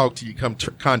still going to talk to you come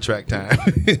contract time.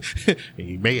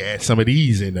 You may add some of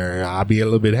these in there. I'll be a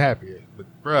little bit happier. But,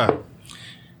 bruh,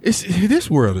 this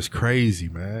world is crazy,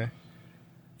 man.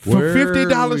 From Where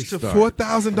 $50 we to start?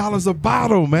 $4,000 a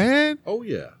bottle, man. Oh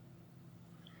yeah.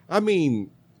 I mean,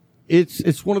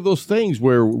 it's one of those things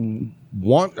where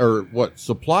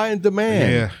supply and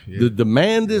demand. Yeah, yeah. The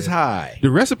demand is high.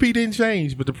 The recipe didn't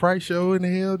change, but the price show in the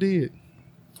hell did.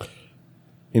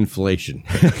 Inflation.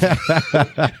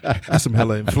 That's some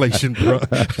hella inflation, bro.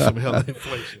 Some hella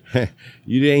inflation.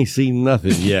 You ain't seen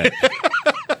nothing yet.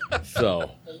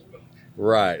 So,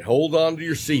 right. Hold on to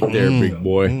your seat there, big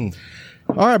boy.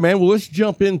 All right, man. Well, let's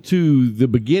jump into the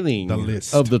beginning The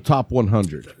list. of the top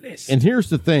 100. And here's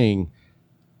the thing.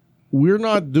 We're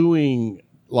not doing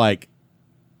like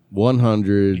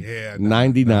 100, Yeah,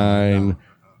 99,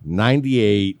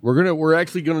 98. We're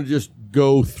actually gonna just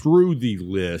go through the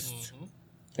list.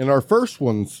 And our first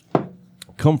ones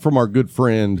come from our good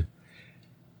friend,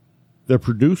 the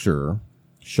producer,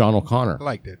 Sean O'Connor. I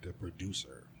like that, the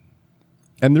producer.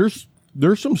 And there's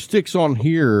some sticks on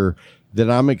here that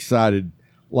I'm excited,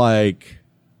 like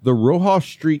the Rojas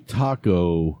Street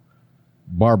Taco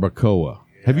Barbacoa.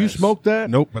 Have you smoked that?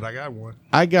 Nope, but I got one.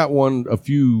 I got one a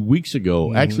few weeks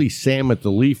ago. Actually, Sam at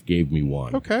the Leaf gave me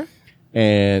one. Okay.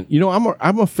 And you know,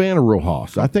 I'm a fan of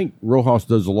Rojas. I think Rojas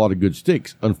does a lot of good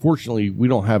sticks. Unfortunately, we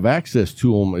don't have access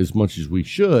to them as much as we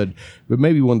should, but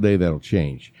maybe one day that'll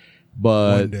change.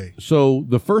 But One day. so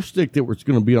the first stick that was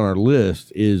going to be on our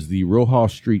list is the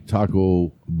Rojas Street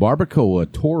Taco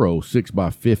Barbacoa Toro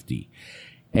 6x50.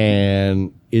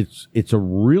 And it's a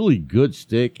really good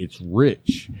stick. It's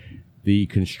rich. The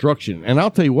construction, and I'll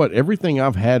tell you what, everything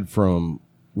I've had from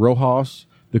Rojas,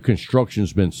 the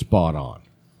construction's been spot on.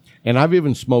 And I've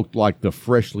even smoked like the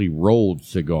freshly rolled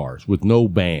cigars with no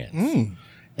bands.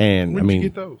 And When I did mean, you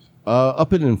get those?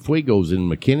 up in Fuegos in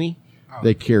McKinney,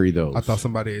 they carry those. I thought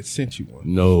somebody had sent you one.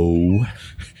 No,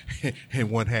 and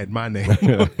one had my name.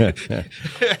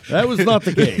 That was not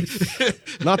the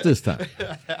case. Not this time.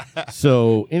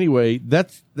 So anyway,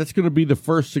 that's going to be the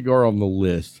first cigar on the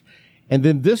list. And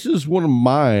then this is one of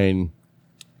mine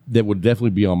that would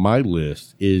definitely be on my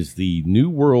list is the New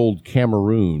World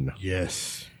Cameroon.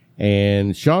 Yes.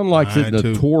 And Sean likes it in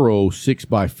a Toro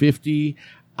 6x50.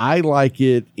 I like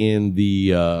it in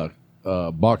the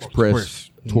box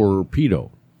press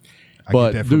torpedo.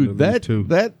 But dude,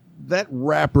 that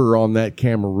wrapper on that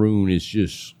Cameroon is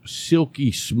just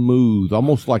silky smooth,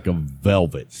 almost like a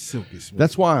velvet. Silky smooth.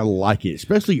 That's why I like it,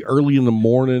 especially early in the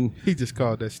morning. He just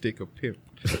called that stick a pimp.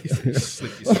 He said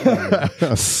slicky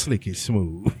smooth. Slicky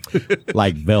smooth.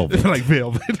 Like velvet. Like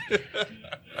velvet.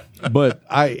 But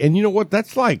and you know what?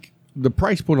 That's like the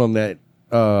price point on that.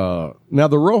 Now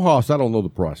the Rojas, I don't know the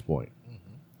price point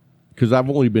because I've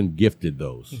only been gifted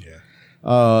those. Yeah.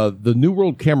 The New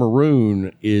World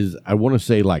Cameroon is, I want to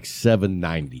say, like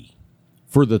 $7.90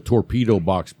 for the torpedo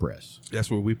box press. That's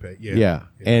what we pay. Yeah. Yeah.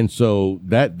 And so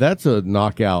that's a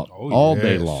knockout all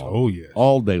day long. Oh, yes.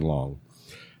 All day long.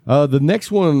 The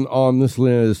next one on this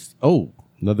list,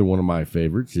 another one of my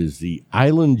favorites is the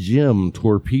Island Gem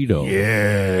Torpedo.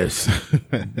 Yes.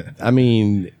 I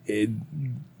mean,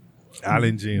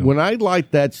 Island Gem. when I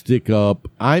light that stick up,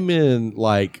 I'm in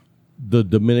like the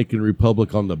Dominican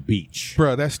Republic on the beach.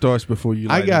 Bro, that starts before you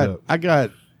light it up. I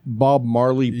got Bob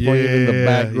Marley playing in the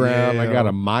background. Yeah. I got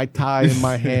a Mai Tai in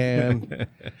my hand.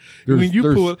 When you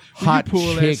pull hot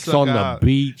that chicks sucker on the out,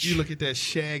 beach. You look at that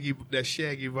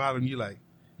shaggy bottom, you like,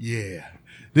 yeah,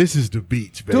 this is the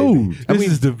beach, baby. Dude, this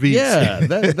is the beach. Yeah,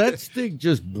 that stick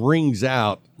just brings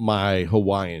out my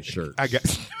Hawaiian shirts. I got.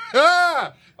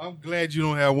 I'm glad you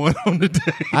don't have one on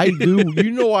today. I do.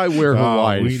 You know I wear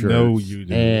Hawaiian we shirts. know you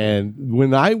do. And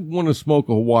when I want to smoke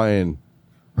an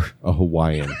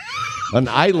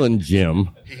Island Gem.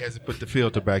 He hasn't put the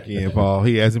filter back in, Paul.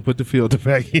 He hasn't put the filter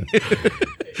back in.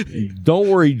 Don't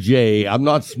worry, Jay. I'm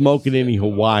not smoking any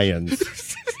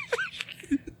Hawaiians.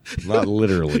 Not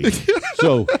literally.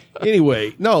 So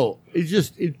anyway, no,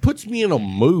 it puts me in a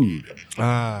mood.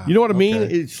 You know what I mean?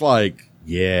 Okay. It's like,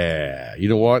 yeah, you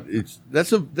know what?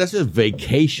 That's a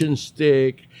vacation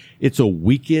stick. It's a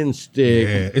weekend stick.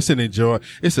 Yeah,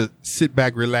 it's a sit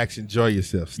back, relax, enjoy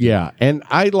yourself stick. Yeah, and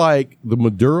I like the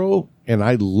Maduro, and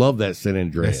I love that San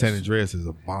Andreas. That San Andreas is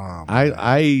a bomb.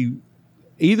 I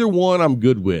either one I'm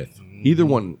good with. Either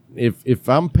one. If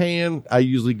I'm paying, I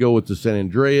usually go with the San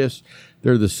Andreas.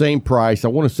 They're the same price. I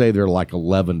want to say they're like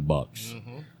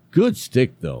 $11. Good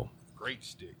stick though. Great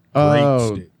stick. Great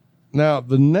stick. Now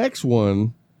the next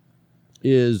one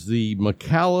is the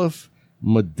McAuliffe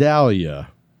Medallia.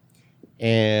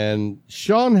 And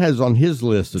Sean has on his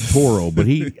list a Toro, but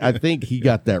I think he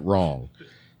got that wrong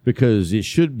because it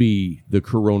should be the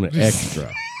Corona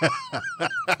Extra.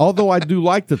 Although I do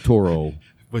like the Toro.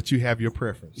 But you have your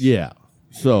preference. Yeah.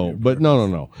 So, but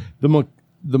no.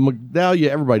 The Medallia,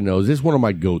 everybody knows, it's one of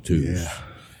my go-tos. Yeah.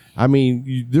 I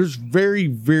mean, there's very,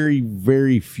 very,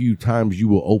 very few times you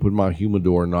will open my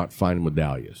humidor and not find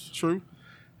medallions. True.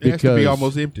 It has to be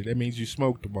almost empty. That means you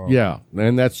smoked them all. Yeah,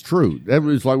 and that's true. That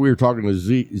was like we were talking to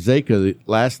Zeka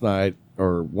last night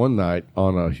or one night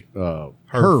on a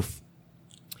Herf.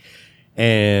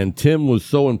 And Tim was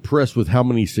so impressed with how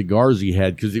many cigars he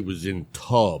had because it was in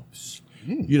tubs.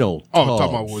 You know, tubs. Oh,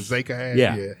 talking about what Zeka had?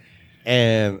 Yeah.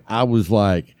 And I was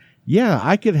like, yeah,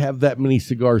 I could have that many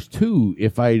cigars too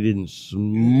if I didn't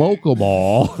smoke them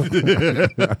all.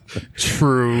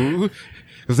 True.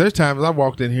 Because there's times I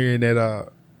walked in here and that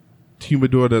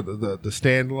humidor, the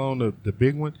standalone, the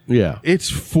big one. Yeah. It's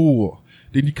full.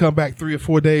 Then you come back 3 or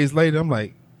 4 days later, I'm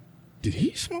like, did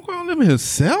he smoke all of them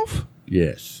himself?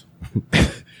 Yes.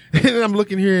 And then I'm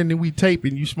looking here and then we tape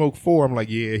and you smoke 4. I'm like,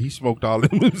 yeah, he smoked all of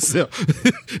them himself.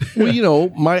 Well, you know,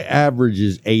 my average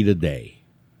is 8 a day.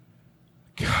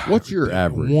 God, what's your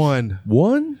average? 1.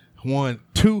 1? 1.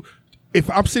 2. If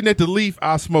I'm sitting at the leaf,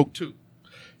 I'll smoke 2.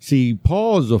 See,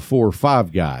 Paul is a 4 or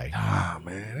 5 guy. Ah,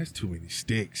 man, that's too many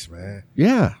sticks, man.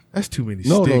 Yeah. That's too many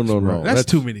No, sticks, no, bro. no. That's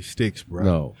too many sticks, bro.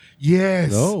 No.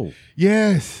 Yes. No.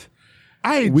 Yes.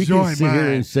 I enjoy We can sit here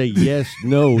mine. and say yes,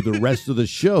 no, the rest of the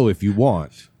show if you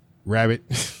want. Rabbit.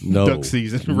 No. Duck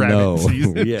season. Rabbit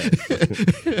season. Yes.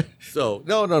 So,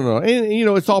 no. And, you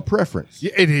know, it's all preference.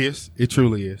 Yeah, it is. It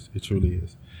truly is. It truly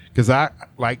is. Because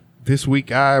this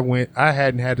week I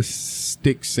hadn't had a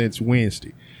stick since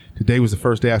Wednesday. Today was the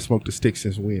first day I smoked a stick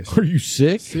since Wednesday. Are you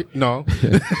sick? No.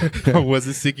 I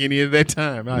wasn't sick any of that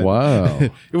time. Wow.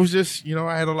 It was just,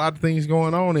 I had a lot of things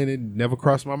going on and it never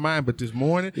crossed my mind. But this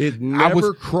morning. It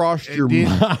never crossed your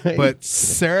mind. But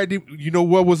Saturday, you know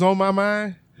what was on my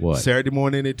mind? What? Saturday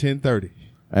morning at 10:30.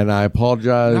 And I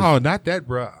apologize. No, not that,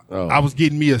 bro. Oh. I was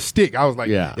getting me a stick. I was like,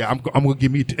 Yeah. I'm going to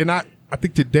give me, and I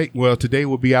think today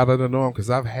will be out of the norm because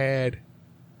I've had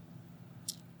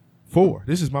 4.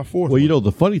 This is my 4th. Well, you know,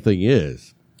 the funny thing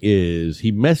is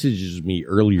he messages me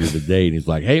earlier today and he's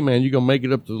like, hey, man, you going to make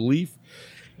it up to the Leaf?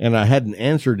 And I hadn't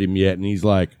answered him yet. And he's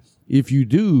like, if you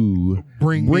do,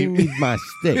 bring me my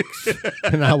sticks.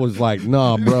 And I was like,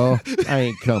 nah, bro, I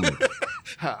ain't coming.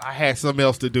 I had something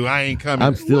else to do. I ain't coming.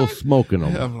 I'm still smoking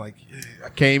them. I'm like, I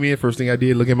came in. First thing I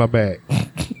did, look at my bag.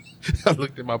 I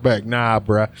looked at my bag. Nah,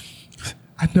 bro.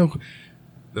 I know.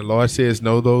 The Lord says,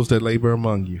 know those that labor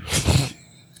among you.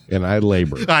 And I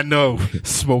labor. I know.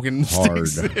 Smoking hard.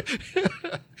 sticks.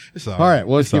 It's all All right,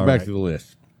 well, let's It's get all back right. to the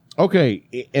list.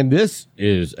 Okay, and this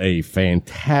is a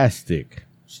fantastic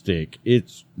stick.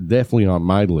 It's definitely on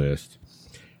my list.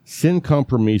 Sin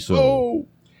Compromiso. Oh.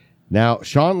 Now,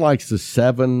 Sean likes the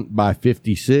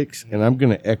 7x56, and I'm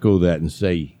going to echo that and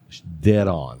say dead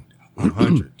on.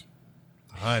 100.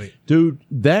 100. Dude,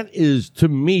 that is, to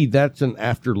me, that's an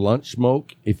after lunch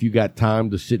smoke if you got time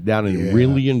to sit down and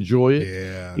really enjoy it.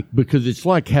 Yeah. Because it's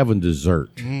like having dessert.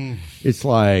 It's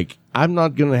like, I'm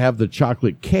not going to have the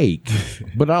chocolate cake,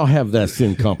 but I'll have that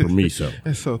Sin Compromiso.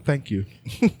 And so, thank you.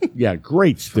 Yeah,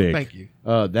 great stick. Thank you.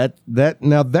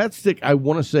 That stick I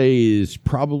want to say is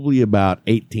probably about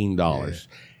 $18.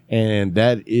 And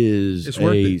that is It's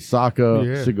worth a it. Saka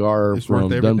Yeah. cigar It's worth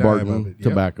from every dime of Dunbarton it. Yep.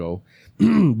 Tobacco.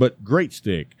 But great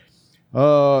stick.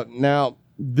 Now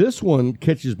this one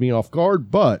catches me off guard,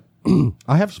 but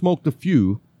I have smoked a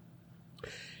few.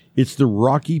 It's the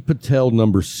Rocky Patel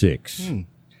number 6.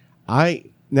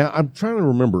 Now I'm trying to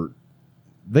remember.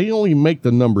 They only make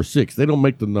the number 6. They don't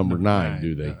make the number 9,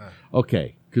 do they?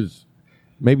 Okay, because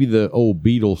maybe the old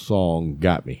Beatles song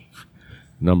got me.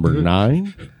 Number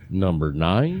 9, number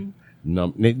 9.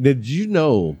 Did you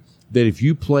know that if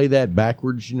you play that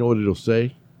backwards, you know what it'll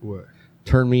say? What?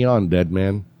 Turn me on, dead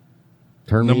man.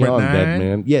 Turn me Number on, 9? dead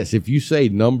man. Yes, if you say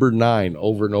number 9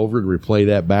 over and over and replay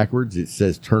that backwards, it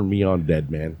says turn me on, dead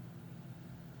man.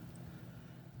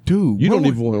 Dude, You don't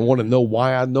even want to know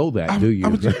why I know that, do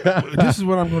you? This is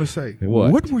what I'm going to say.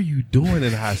 What? were you doing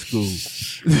in high school?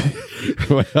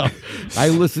 Well, I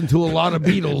listened to a lot of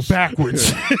Beatles.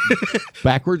 Backwards.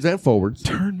 Backwards and forwards.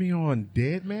 Turn me on,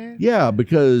 dead man? Yeah,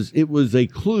 because it was a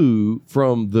clue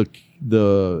from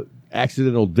the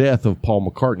accidental death of Paul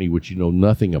McCartney, which you know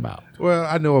nothing about. Well,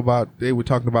 I know about, they were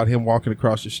talking about him walking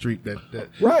across the street that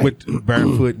Right. with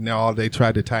barefoot and all. They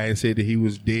tried to tie and say that he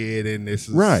was dead and this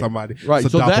is somebody. Right.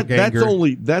 It's a So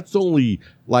doppelganger. that's only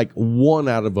like 1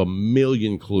 out of a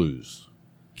million clues.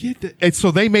 Get the, and so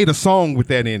they made a song with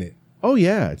that in it. Oh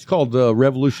yeah, it's called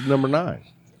Revolution Number 9.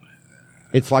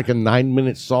 It's like a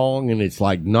 9-minute song, and it's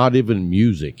like not even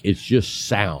music; it's just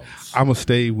sounds. I'm going to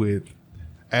stay with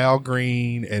Al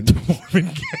Green and Marvin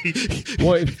Gaye.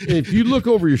 Well, if you look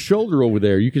over your shoulder over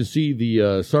there, you can see the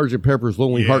Sgt. Pepper's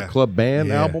Lonely Heart Club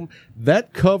Band album.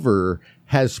 That cover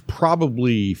has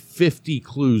probably 50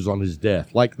 clues on his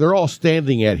death. Like, they're all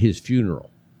standing at his funeral.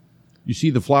 You see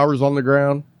the flowers on the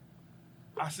ground?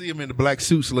 I see him in the black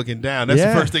suits looking down. That's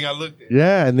the first thing I looked at.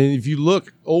 Yeah, and then if you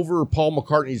look over Paul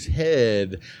McCartney's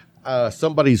head,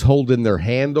 somebody's holding their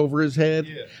hand over his head.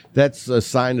 Yeah. That's a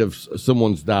sign of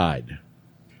someone's died.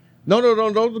 No,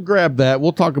 don't grab that.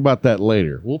 We'll talk about that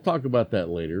later.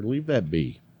 Leave that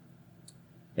be.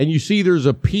 And you see there's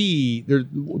a P, there's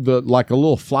like a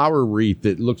little flower wreath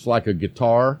that looks like a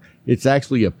guitar. It's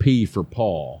actually a P for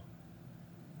Paul.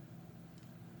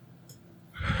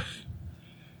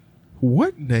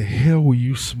 What in the hell were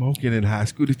you smoking in high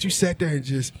school that you sat there and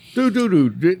just... Dude,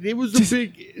 it was a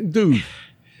big... Dude,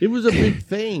 it was a big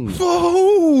thing.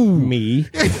 Oh! Me.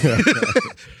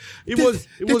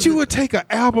 That you would take an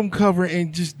album cover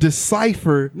and just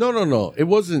decipher. No. It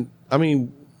wasn't. I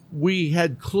mean, we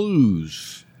had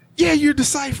clues. Yeah, you're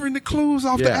deciphering the clues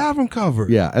off the Yeah. album cover.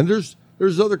 Yeah, and there's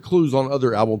other clues on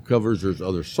other album covers. There's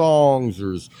other songs.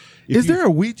 Is there a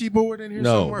Ouija board in here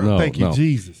somewhere? No, Thank you, no.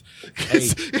 Jesus. Hey,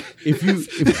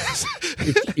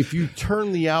 if you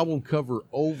turn the album cover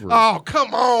over, Oh,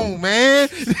 come on, man.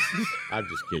 I'm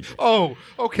just kidding. Oh,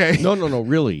 okay. No,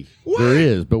 really, there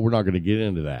is, but we're not going to get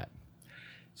into that.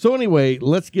 So anyway,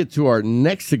 let's get to our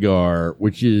next cigar,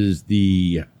 which is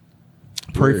the.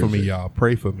 Pray where for is me, it? y'all.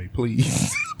 Pray for me,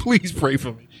 please. Please pray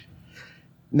for me.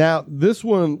 Now, this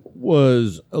one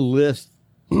was a list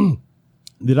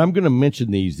that I'm going to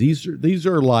mention these. These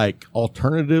are like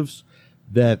alternatives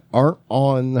that aren't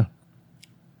on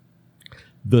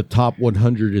the top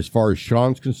 100 as far as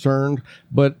Sean's concerned.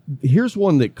 But here's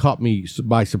one that caught me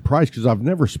by surprise because I've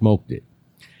never smoked it.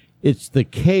 It's the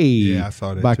K Yeah, I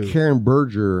saw that by too. Karen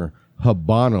Berger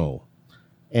Habano.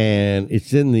 and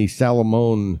it's in the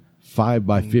Salomon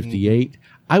 5x58.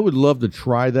 I would love to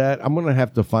try that. I'm going to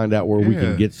have to find out where we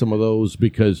can get some of those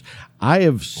because I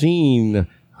have seen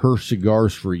her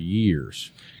cigars for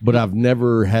years, but I've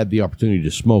never had the opportunity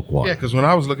to smoke one. Yeah, because when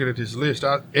I was looking at this list,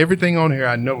 everything on here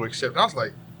I know except I was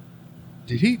like,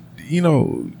 did he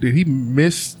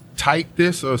mistype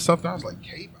this or something? I was like,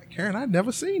 Kate by Karen, I'd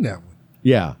never seen that one.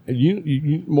 Yeah.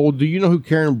 Well, do you know who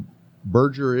Karen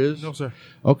Berger is? No, sir.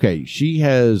 Okay. She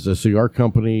has a cigar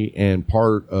company and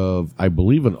part of, I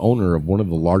believe, an owner of one of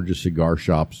the largest cigar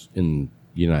shops in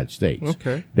the United States.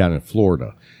 Okay. Down in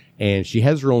Florida. And she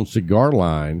has her own cigar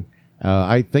line.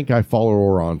 I think I follow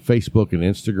her on Facebook and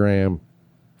Instagram.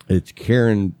 It's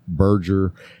Karen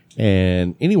Berger.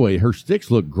 And anyway, her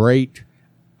sticks look great.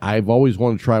 I've always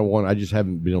wanted to try one. I just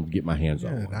haven't been able to get my hands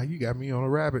on one. Now you got me on a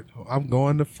rabbit. I'm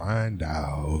going to find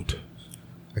out.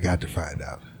 I got to find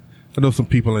out. I know some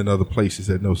people in other places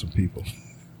that know some people.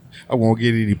 I won't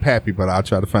get any pappy, but I'll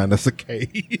try to find us a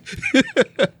K.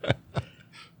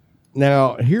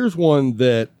 Now, here's one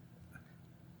that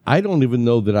I don't even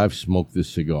know that I've smoked this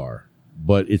cigar,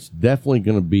 but it's definitely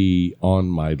going to be on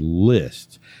my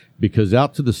list because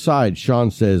out to the side,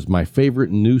 Sean says, my favorite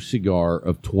new cigar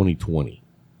of 2020.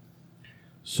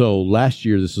 So last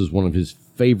year, this is one of his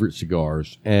favorite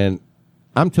cigars. And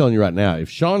I'm telling you right now, if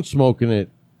Sean's smoking it,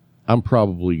 I'm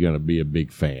probably going to be a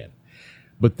big fan.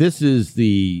 But this is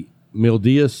the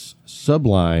Mildias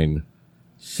Subline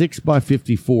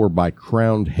 6x54 by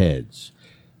Crowned Heads.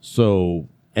 So,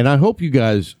 and I hope you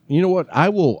guys, you know what? I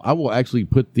will actually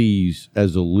put these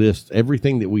as a list.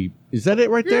 Everything that is that it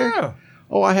right there? Yeah.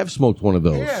 Oh, I have smoked one of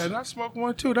those. Yeah, and I smoked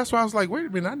one too. That's why I was like, wait a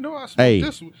minute, I know I smoked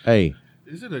this one. Hey.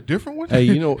 Is it a different one? Hey,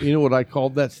 you know what I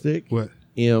called that stick? What?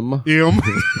 M. Can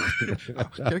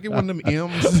I get one of them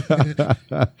M's?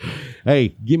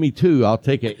 Hey, give me two. I'll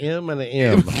take an M and an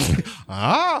M.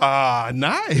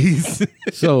 Nice.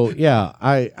 So yeah,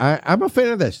 I'm a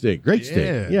fan of that stick. Great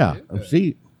stick. Yeah.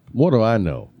 See, what do I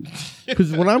know?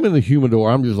 Because when I'm in the humidor,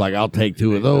 I'm just like, I'll take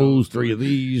two of those, three of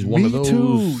these, one of those.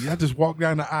 Me too. I just walk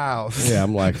down the aisles. Yeah,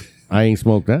 I'm like, I ain't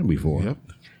smoked that before. Yep.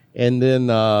 And then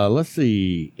let's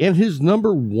see. And his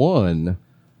number one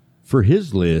for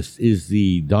his list is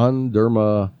the Don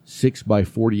Derma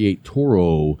 6x48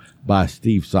 Toro by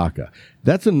Steve Saka.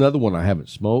 That's another one I haven't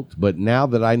smoked, but now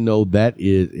that I know that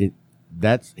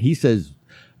he says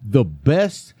the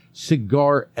best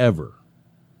cigar ever.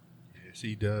 Yes,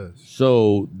 he does.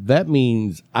 So that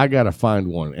means I got to find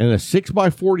one. And a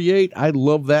 6x48, I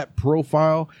love that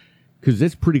profile because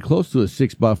it's pretty close to a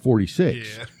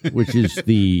 6x46, which is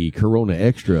the Corona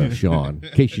Extra, Sean, in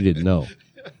case you didn't know.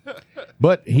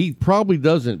 But he probably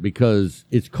doesn't because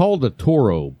it's called a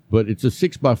Toro, but it's a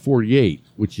 6x48,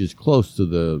 which is close to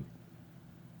the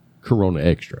Corona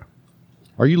Extra.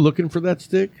 Are you looking for that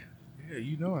stick? Yeah,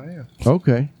 you know I am.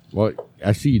 Okay. Well,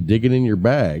 I see you digging in your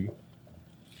bag.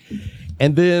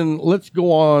 And then let's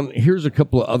go on. Here's a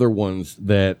couple of other ones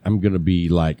that I'm going to be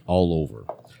like all over.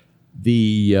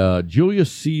 The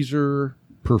Julius Caesar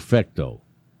Perfecto.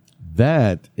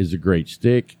 That is a great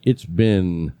stick. It's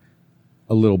been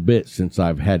a little bit since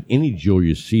I've had any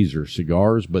Julius Caesar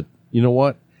cigars, but you know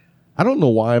what? I don't know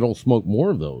why I don't smoke more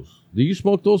of those. Do you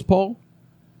smoke those, Paul?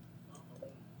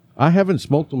 I haven't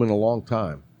smoked them in a long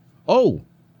time. Oh,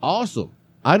 awesome.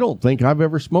 I don't think I've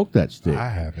ever smoked that stick. I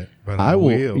haven't, but I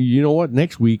will. You know what?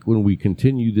 Next week when we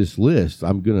continue this list,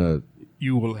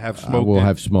 You will have smoked I will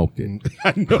have smoked it.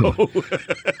 I know.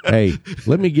 Hey,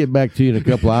 let me get back to you in a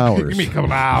couple hours. Give me a couple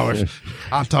of hours.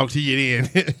 I'll talk to you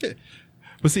then.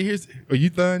 But see, are you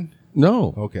done?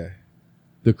 No. Okay.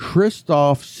 The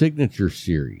Christoph Signature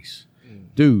Series.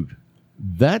 Dude,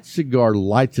 that cigar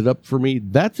lights it up for me.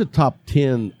 That's a top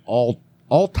 10 all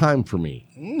time for me.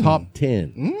 Top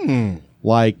 10.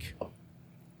 Like,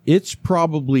 it's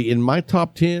probably, in my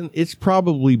top 10, it's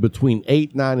probably between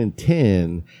 8, 9, and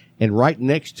 10. And right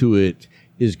next to it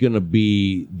is going to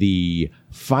be the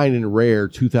Fine and Rare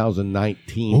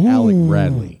 2019 Alec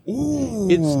Bradley.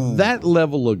 It's that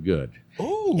level of good.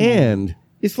 And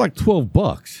it's like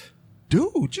 $12.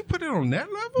 Dude, you put it on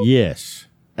that level? Yes,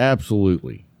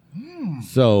 absolutely.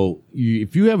 So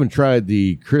if you haven't tried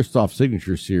the Christoph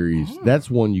Signature Series, that's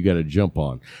one you got to jump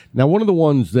on. Now, one of the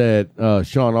ones that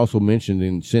Sean also mentioned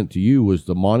and sent to you was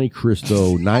the Monte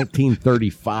Cristo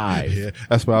 1935. Yeah,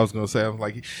 that's what I was going to say. I was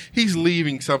like, he's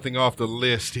leaving something off the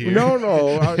list here.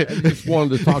 No, I just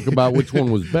wanted to talk about which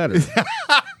one was better.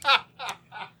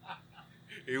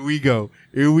 Here we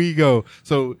go.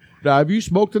 So, now, have you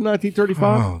smoked a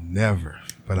 1935? Oh, never.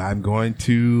 But I'm going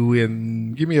to,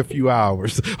 and give me a few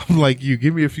hours. I'm like you,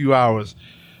 give me a few hours.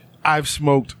 I've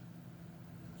smoked,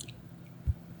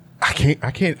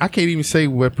 I can't even say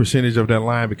what percentage of that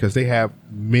line because they have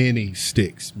many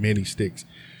sticks.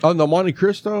 On the Monte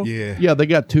Cristo? Yeah. Yeah, they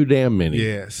got too damn many.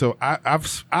 Yeah. So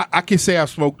I can say I've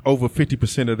smoked over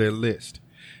 50% of their list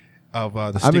of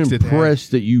the sticks. I'm that they have.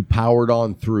 impressed that you powered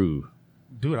on through.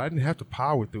 Dude, I didn't have to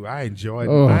power through. I enjoyed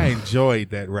Oh. I enjoyed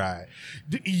that ride.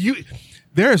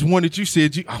 There's one that you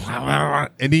said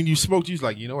and then you smoked. You was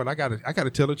like, you know what? I gotta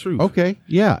tell the truth. Okay,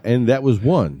 yeah, and that was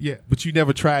one. Yeah, but you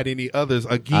never tried any others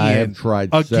again. I have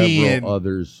tried several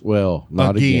others. Well,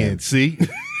 not again. See,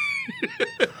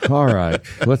 All right,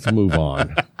 let's move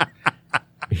on.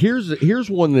 Here's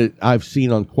one that I've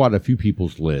seen on quite a few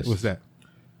people's lists. what's that?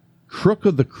 Crook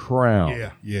of the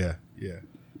Crown. Yeah.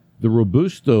 The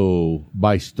Robusto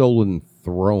by Stolen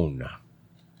Throne.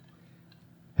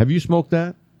 Have you smoked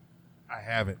that? I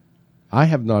haven't. I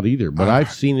have not either, but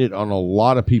I've seen it on a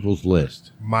lot of people's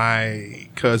list. My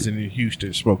cousin in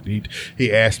Houston smoked it.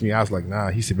 He asked me. I was like, nah.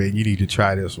 He said, man, you need to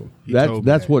try this one. He told me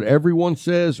That's that. what everyone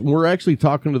says. We're actually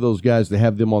talking to those guys to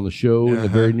have them on the show in the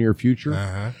very near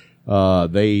future.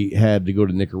 They had to go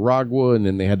to Nicaragua, and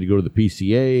then they had to go to the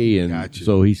PCA, and Gotcha.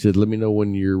 so he said, "Let me know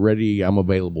when you're ready. I'm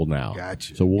available now."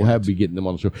 Gotcha. So we'll be getting them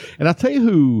on the show. And I'll tell you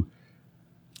who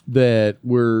that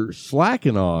we're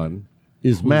slacking on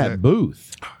is Matt that?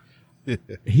 Booth.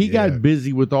 He Yeah. got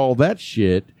busy with all that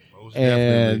shit, Most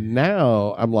and definitely.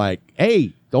 now I'm like,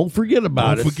 "Hey, don't forget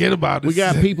about Don't us. forget about We us."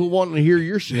 got people wanting to hear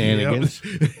your shenanigans.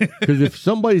 Because if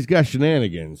somebody's got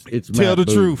shenanigans, it's Tell Matt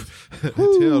the Booth. truth.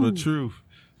 Tell the truth.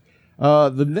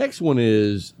 The next one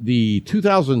is the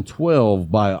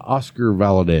 2012 by Oscar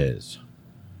Valadez.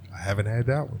 I haven't had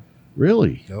that one.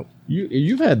 Really? Nope.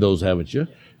 You've had those, haven't you?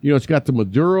 You know, it's got the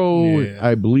Maduro. Yeah.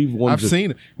 I believe one. I've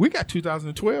seen it. We got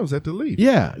 2012s at the Leaf.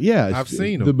 Yeah. I've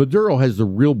seen 'em. The Maduro has the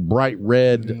real bright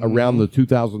red around the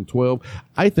 2012.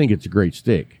 I think it's a great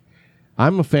stick.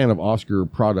 I'm a fan of Oscar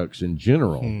products in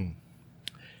general.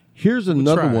 Here's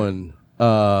another try it. one.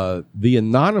 The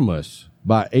Anonymous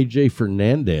by AJ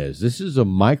Fernandez. This is a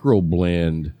micro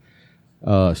blend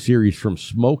series from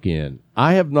Smoke Inn.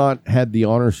 I have not had the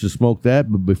honors to smoke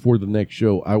that, but before the next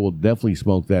show, I will definitely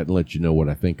smoke that and let you know what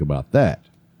I think about that.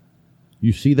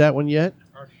 You see that one yet?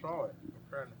 I saw it. I'm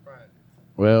trying to find it.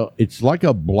 Well, it's like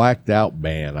a blacked out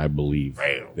ban, I believe.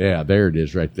 Bam. Yeah, there it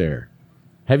is right there.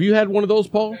 Have you had one of those,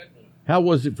 Paul? How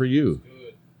was it for you?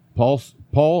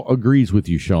 Paul agrees with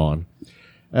you, Sean.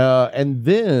 And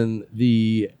then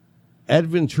the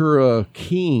Adventura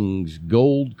Kings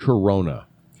Gold Corona.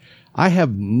 I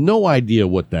have no idea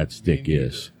what that stick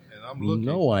is. And I'm looking.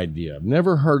 No idea. I've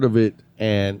never heard of it.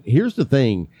 And here's the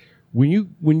thing: when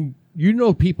you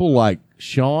know people like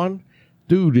Sean,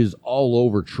 dude is all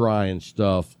over trying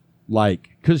stuff,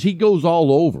 like, because he goes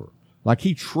all over. Like,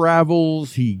 he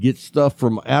travels, he gets stuff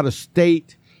from out of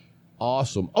state.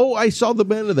 Awesome. Oh, I saw the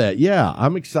bend of that. Yeah,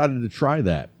 I'm excited to try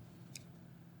that.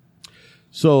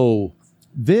 So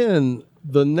then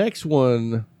the next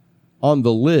one on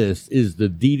the list is the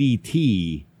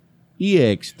DDT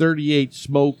EX38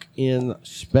 Smoke In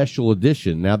Special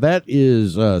Edition. Now that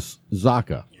is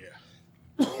Zaka.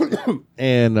 Yeah.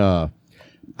 And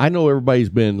I know everybody's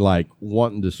been like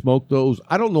wanting to smoke those.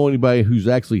 I don't know anybody who's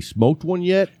actually smoked one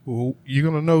yet. Well, you're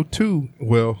going to know two.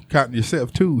 Well, counting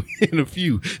yourself two in a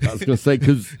few. I was going to say,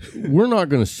 because we're not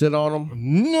going to sit on them.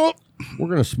 Nope. We're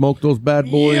going to smoke those bad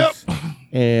boys. Yep.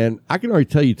 And I can already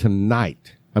tell you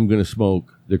tonight, I'm going to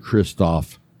smoke the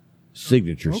Christoph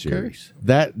Signature Okay. Series.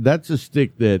 That's a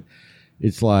stick that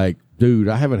it's like, dude,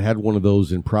 I haven't had one of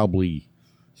those in probably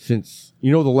since,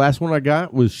 the last one I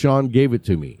got was Sean gave it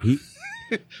to me.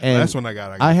 And That's when I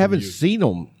got. I haven't you. seen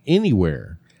them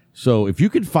anywhere. So if you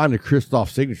could find a Christoph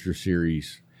Signature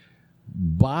Series,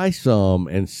 buy some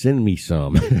and send me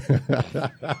some.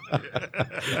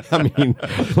 I mean,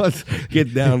 let's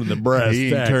get down to the brass He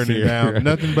ain't tacks turning here. down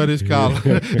nothing but his collar.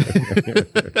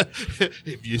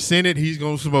 If you send it, he's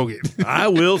gonna smoke it. I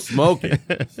will smoke it.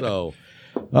 So,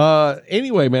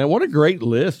 anyway, man, what a great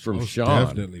list from Sean.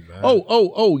 definitely, man.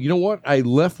 Oh, you know what? I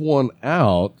left one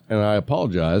out, and I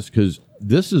apologize because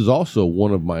this is also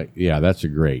one of my. Yeah, that's a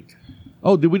great.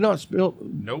 Oh, did we not spell?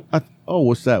 Nope.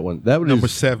 What's that one? That one Number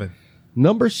is 7.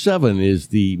 Number 7 is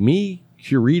the Mi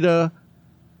Curita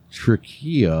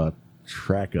Trachea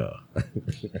Traca.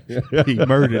 He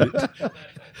murdered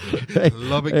it.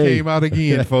 Lubbock came out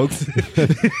again, folks.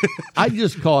 I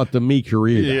just call it the Mi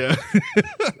Curita.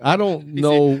 I don't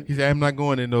know. He said, "I'm not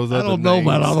going in those I other don't know names."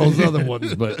 about all those other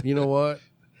ones, but you know what?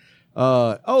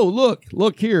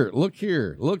 Look here.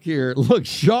 Look,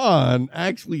 Sean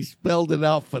actually spelled it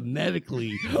out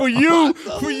phonetically. For you,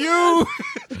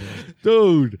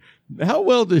 Dude, how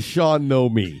well does Sean know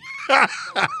me?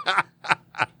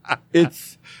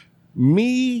 It's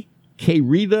Me,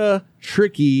 Querida,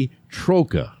 Tricky,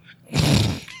 Troca.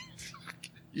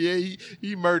 Yeah,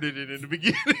 he murdered it in the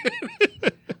beginning.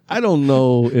 I don't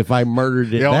know if I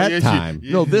murdered it that time.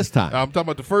 No, this time. I'm talking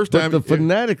about the first But time. the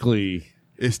phonetically,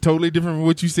 It's totally different from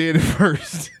what you said at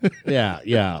first. yeah.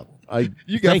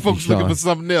 You got Thank folks Sean. looking for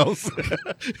something else.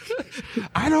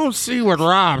 I don't see what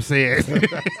Rob said.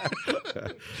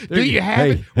 Do you have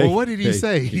it? Well, what did he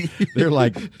say? They're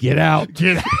like, get out.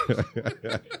 Get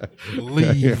out.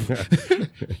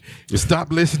 Leave.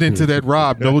 Stop listening to that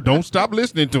Rob. No, don't stop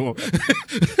listening to him.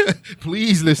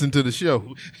 Please listen to the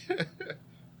show.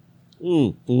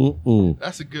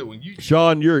 That's a good one.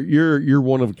 Sean, you're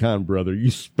one of a kind, brother.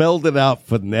 You spelled it out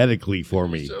phonetically for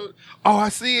me. Oh, I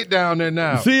see it down there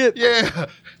now. You see it? Yeah.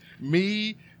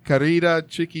 Me, Querida,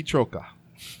 Chicky, Troca.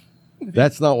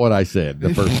 That's not what I said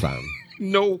the first time.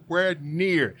 Nowhere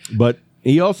near. But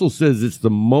he also says it's the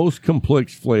most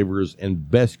complex flavors and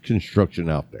best construction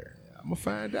out there. I'm going to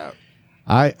find out.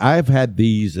 I've had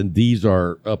these, and these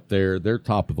are up there. They're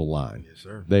top of the line. Yes,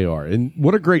 sir. They are. And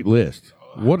what a great list.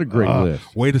 What a great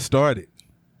list. Way to start it.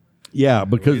 Yeah, Way to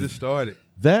because start it.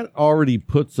 that already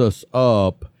puts us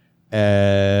up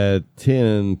at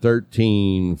 10,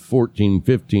 13, 14,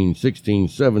 15, 16,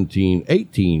 17,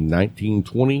 18, 19,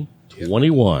 20,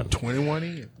 21. 21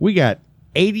 in. We got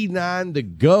 89 to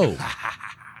go.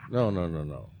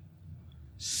 No.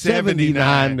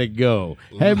 79 to go.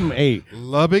 Have them 8.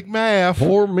 Lubbock math.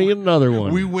 Pour me another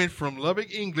one. We went from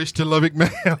Lubbock English to Lubbock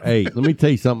math. Hey, let me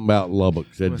tell you something about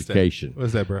Lubbock's education.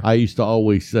 What's that, bro? I used to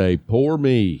always say, pour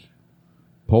me.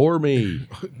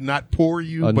 Not pour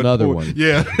you, Another but pour. one.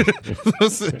 Yeah.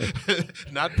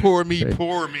 Not pour me,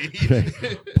 pour me.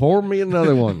 Pour me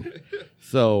another one.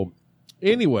 So,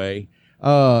 anyway,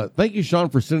 thank you, Sean,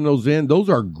 for sending those in. Those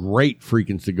are great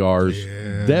freaking cigars.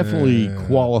 Yeah. Definitely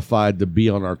qualified to be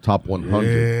on our top 100.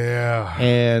 Yeah.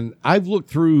 And I've looked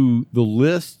through the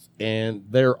list, and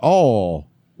they're all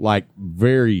like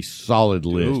very solid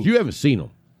lists. Dude. You haven't seen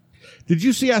them. Did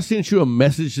you see I sent you a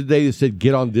message today that said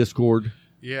get on Discord?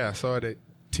 Yeah, I saw it at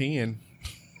 10.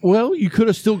 Well, you could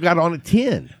have still got on at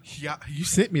 10. Yeah, you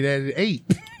sent me that at 8.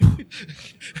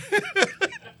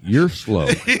 You're slow.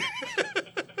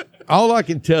 All I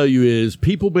can tell you is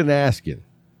people been asking,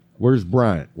 where's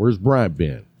Bryant? Where's Bryant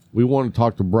been? We want to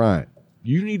talk to Bryant.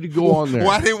 You need to go on there.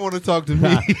 Why they want to talk to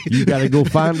me? You got to go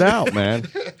find out, man.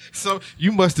 So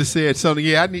you must have said something.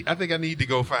 Yeah, I think I need to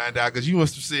go find out because you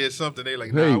must have said something. They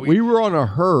like, Hey, nah, we were on a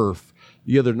HERF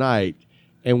the other night,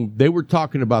 and they were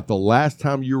talking about the last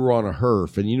time you were on a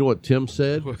HERF, and you know what Tim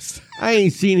said? I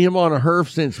ain't seen him on a HERF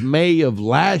since May of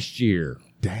last year.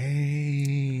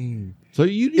 Dang. So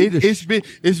you need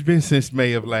It's been since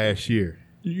May of last year.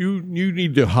 you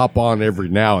need to hop on every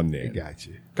now and then. Got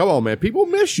you. Come on, man. People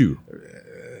miss you.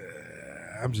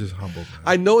 I'm just humble. Man.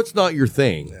 I know it's not your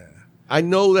thing. I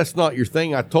know that's not your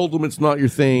thing. I told them it's not your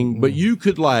thing, but you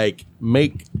could like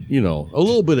make, a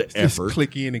little bit of Just effort.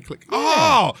 click in and click.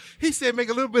 Oh, he said make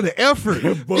a little bit of effort.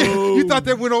 You thought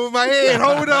that went over my head.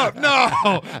 Hold up. No,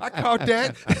 I caught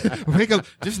that.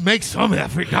 Just make some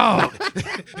effort, dog.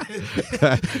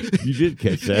 You did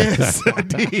catch that. Yes, I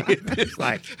did. It's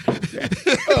like,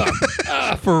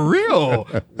 for real.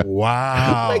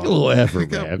 Wow. Make a little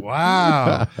effort, man.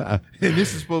 Wow. And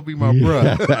this is supposed to be my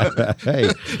brother. Hey,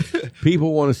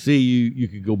 people want to see you. You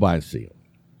could go by and see them.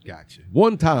 Gotcha.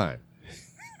 One time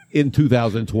in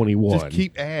 2021. Just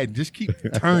keep adding. Just keep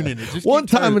turning it. Just One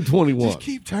keep time in turning- 21. Just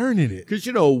keep turning it. Because,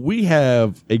 we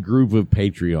have a group of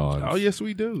Patreons. Oh, yes,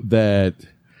 we do. That,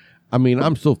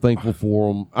 I'm so thankful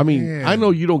for them. Man. I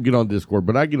know you don't get on Discord,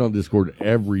 but I get on Discord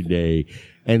every day.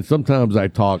 And sometimes I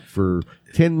talk for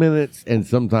 10 minutes and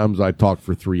sometimes I talk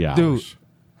for 3 hours. Dude,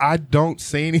 I don't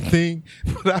say anything,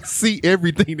 but I see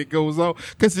everything that goes on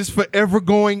because it's forever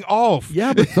going off.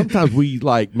 Yeah, but sometimes we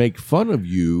make fun of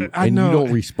you I and know. you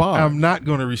don't respond. I'm not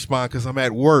going to respond because I'm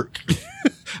at work.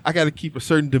 I got to keep a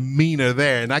certain demeanor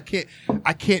there, and I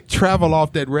can't travel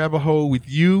off that rabbit hole with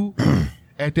you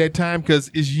at that time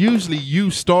because it's usually you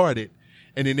started,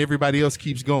 and then everybody else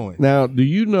keeps going. Now, do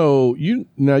you know you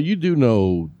do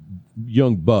know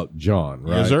young Buck John,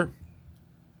 right? Yes, sir.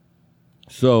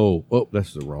 So,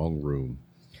 that's the wrong room.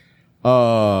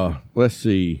 Let's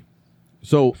see.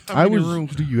 So How many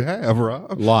rooms do you have,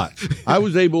 Rob? lots. I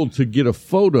was able to get a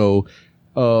photo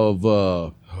of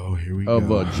Here we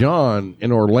go. John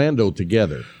and Orlando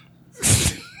together.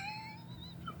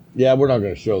 Yeah, we're not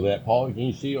going to show that. Paul, can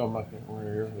you see on my camera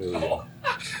here? There we go.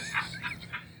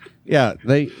 Yeah,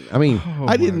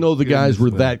 I didn't know the guys were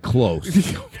that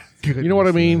close. You know what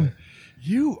I mean?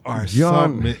 You are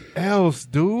John- something else,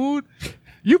 dude.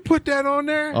 You put that on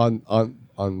there? On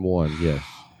one, yes.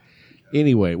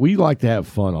 Anyway, we like to have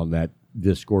fun on that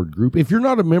Discord group. If you're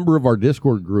not a member of our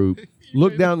Discord group,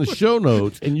 look down the show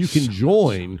notes and you can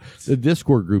join the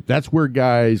Discord group. That's where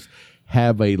guys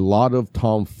have a lot of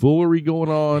tomfoolery going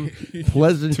on,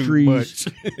 pleasantries.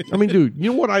 I mean, dude,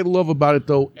 you know what I love about it,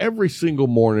 though? Every single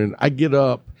morning I get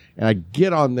up and I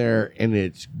get on there and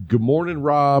it's good morning,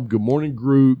 Rob. Good morning,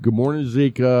 Groot. Good morning,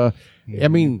 Zika. I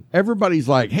mean, everybody's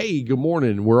like, hey, good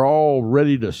morning. We're all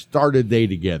ready to start a day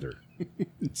together.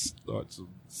 Start some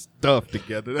stuff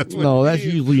together. That's what No, that's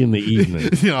usually in the evening.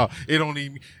 It don't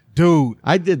even, dude.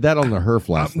 I did that on the Herf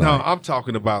last night. No, I'm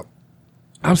talking about.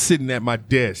 I'm sitting at my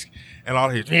desk and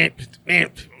all I hear,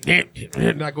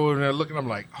 and I go over there looking. I'm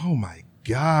like, oh my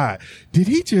god, did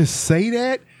he just say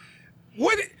that?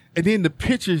 What? And then the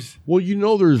pictures. Well, you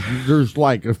know, there's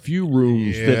like a few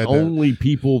rooms that only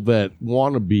people that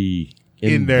want to be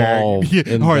involved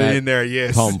in there,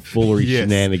 yes, tomfoolery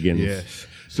shenanigans. Yes.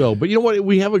 So, but you know what?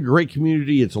 We have a great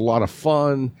community. It's a lot of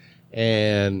fun,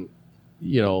 and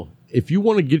you know, if you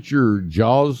want to get your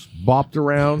jaws bopped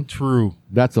around, true,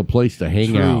 that's a place to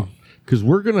hang out because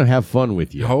we're gonna have fun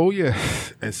with you. Oh yeah,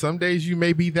 and some days you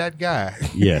may be that guy.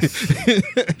 Yes,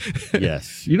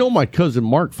 yes. You know, my cousin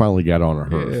Mark finally got on a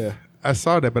Herf. Yeah, I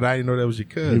saw that, but I didn't know that was your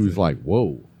cousin. He was like,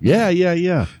 "Whoa, yeah."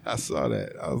 I saw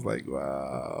that. I was like,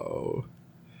 wow.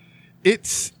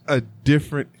 It's a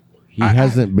different. He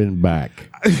hasn't been back.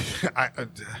 I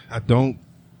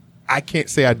can't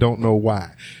say I don't know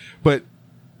why, but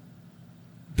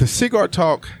the Cigar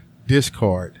Talk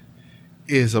Discord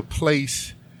is a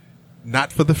place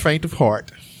not for the faint of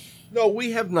heart. No,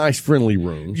 we have nice, friendly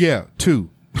rooms. Yeah, two.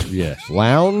 Yes,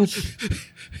 lounge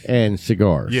and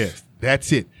cigars. Yes,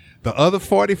 that's it. The other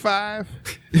 45,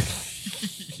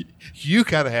 you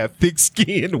gotta have thick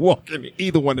skin to walk in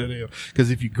either one of them. Because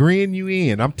if you grin, you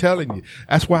in. I'm telling you.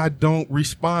 That's why I don't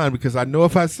respond, because I know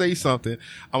if I say something,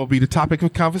 I'm gonna be the topic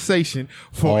of conversation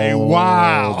for a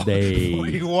while. Day. For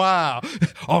a while.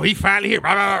 Oh, he finally here.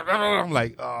 I'm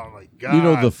like, oh my God. You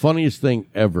know, the funniest thing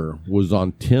ever was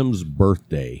on Tim's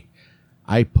birthday.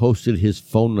 I posted his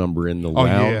phone number in the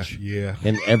lounge. Yeah.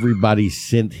 And everybody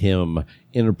sent him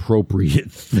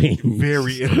inappropriate things.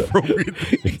 Very inappropriate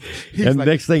things. And like,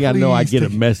 next thing I know, I get a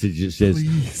message that says,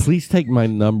 please take my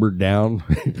number down.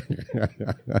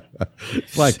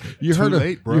 It's like, you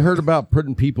heard about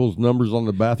putting people's numbers on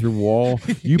the bathroom wall?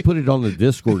 You put it on the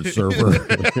Discord server.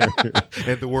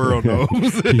 And the world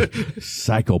knows.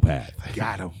 Psychopath.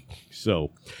 Got him.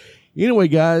 So, anyway,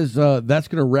 guys, that's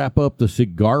going to wrap up the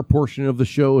cigar portion of the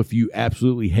show. If you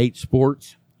absolutely hate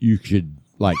sports, you should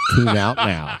tune out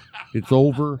now. It's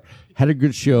over. Had a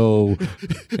good show.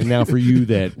 And now for you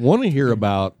that want to hear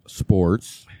about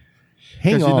sports,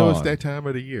 hang on. You know it's that time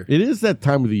of the year. It is that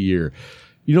time of the year.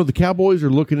 You know, the Cowboys are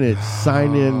looking at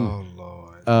signing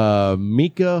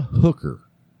Mika Hooker.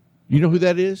 You know who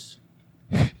that is?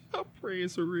 I'm praying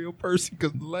it's a real person,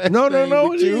 because the last no,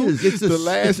 it is. It's the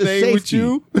last name with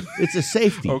you. It's a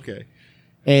safety. Okay.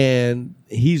 And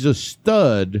he's a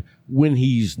stud when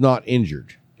he's not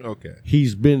injured. Okay.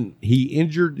 He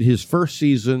injured his first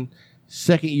season.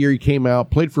 Second year he came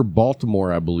out, played for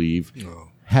Baltimore, I believe. Oh.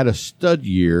 Had a stud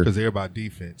year. Because they're about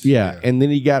defense. Yeah, and then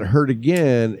he got hurt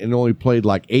again and only played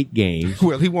 8 games.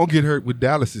 Well, he won't get hurt with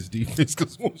Dallas's defense,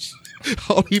 because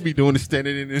all he be doing is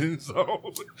standing in his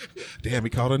zone. Damn,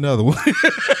 he caught another one.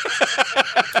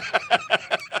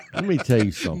 Let me tell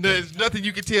you something. There's nothing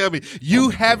you can tell me. You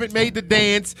haven't made the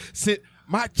dance since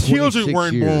my children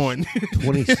weren't born.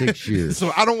 26 years.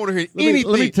 So I don't want to hear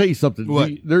anything. Let me tell you something.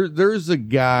 What? There's a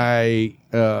guy,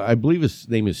 I believe his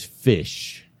name is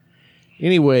Fish.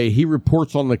 Anyway, he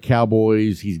reports on the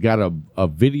Cowboys. He's got a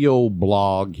video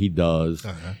blog he does.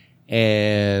 Uh-huh.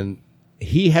 And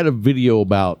he had a video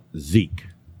about Zeke.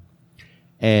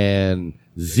 And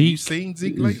Zeke. Have you seen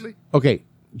Zeke lately? Okay,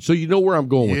 so you know where I'm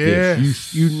going with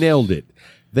this. You nailed it.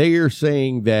 They are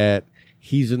saying that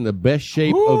he's in the best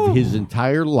shape of his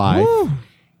entire life. Woo.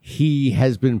 He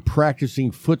has been practicing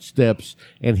footsteps,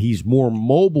 and he's more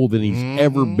mobile than he's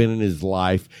ever been in his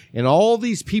life. And all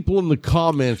these people in the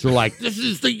comments are like, this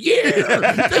is the year.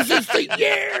 This is the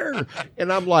year.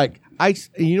 And I'm like,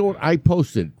 you know what I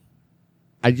posted?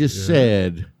 I just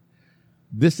said,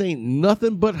 this ain't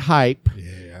nothing but hype.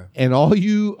 Yeah. And all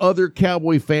you other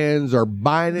Cowboy fans are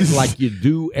buying it like you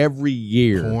do every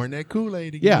year. Pouring that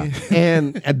Kool-Aid again. Yeah.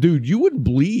 And dude, you wouldn't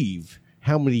believe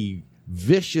how many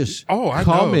vicious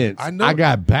comments I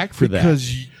got back for that.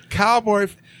 Because Cowboy,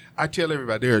 I tell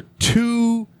everybody, there are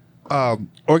 2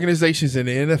 organizations in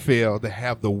the NFL that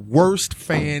have the worst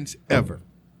fans ever.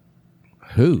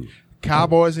 Who?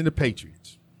 Cowboys and the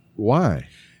Patriots. Why?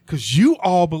 Because you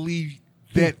all believe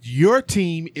that your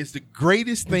team is the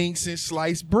greatest thing since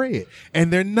sliced bread,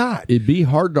 and they're not. It'd be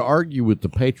hard to argue with the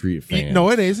Patriot fans. No,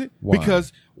 it isn't. Why?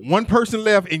 Because one person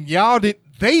left, and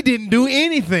they didn't do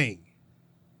anything.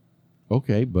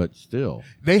 Okay, but still.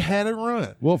 They had a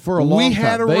run. Well, for a long time. We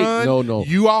had a run. No.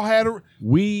 You all had a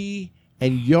We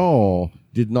and y'all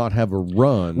did not have a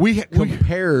run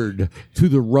compared to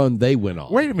the run they went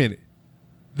on. Wait a minute.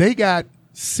 They got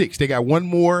 6. They got one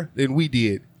more than we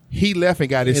did. He left and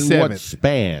got his In 7th. what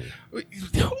span?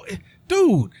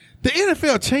 Dude, the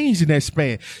NFL changed in that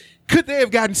span. Could they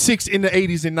have gotten 6 in the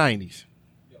 80s and 90s?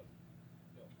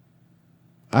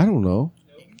 I don't know.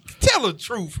 Tell the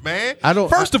truth, man.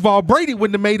 First of all, Brady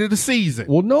wouldn't have made it a season.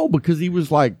 Well, no, because he was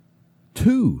like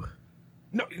 2.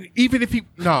 No,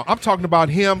 I'm talking about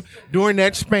him during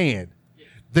that span.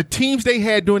 The teams they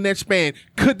had during that span,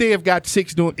 could they have got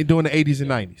 6 during the 80s and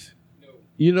 90s?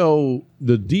 You know,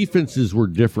 the defenses were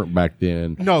different back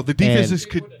then. No, the defenses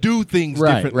could do things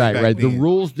differently back Right. then. The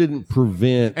rules didn't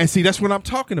prevent. And see, that's what I'm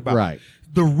talking about. Right.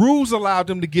 The rules allowed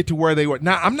them to get to where they were.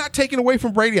 Now, I'm not taking away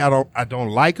from Brady. I don't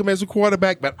like him as a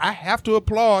quarterback, but I have to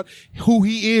applaud who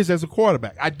he is as a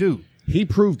quarterback. I do. He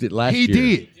proved it last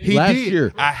year. He last did.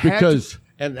 year.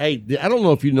 And hey, I don't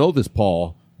know if you know this,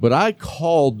 Paul, but I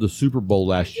called the Super Bowl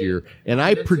last year, and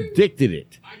I predicted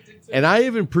it. And I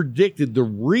even predicted the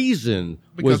reason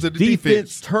because was of the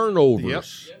defense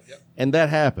turnovers. Yep. And that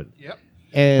happened. Yep.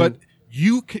 And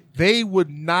they would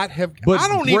not have. But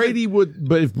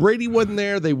But if Brady wasn't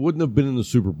there, they wouldn't have been in the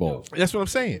Super Bowl. That's what I'm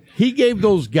saying. He gave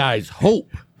those guys hope,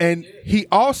 and he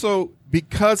also,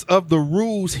 because of the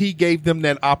rules, he gave them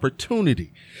that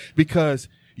opportunity. Because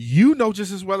you know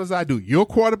just as well as I do, your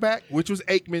quarterback, which was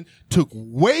Aikman, took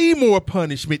way more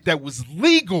punishment that was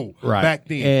legal back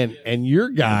then. And your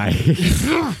guy.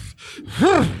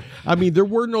 I mean, there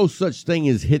were no such thing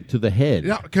as hit to the head.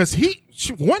 Because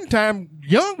one time,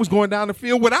 Young was going down the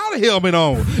field without a helmet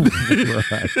on.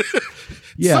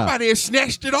 Yeah. Somebody had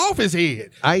snatched it off his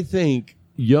head. I think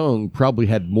Young probably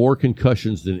had more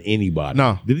concussions than anybody.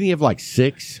 No. Didn't he have like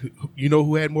 6? You know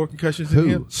who had more concussions than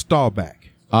him? Staubach.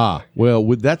 Well,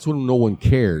 that's when no one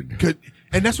cared.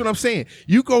 And that's what I'm saying.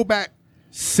 You go back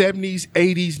 70s,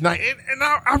 80s, 90s, and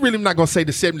I really am not going to say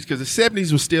the 70s because the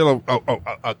 70s was still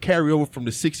a carryover from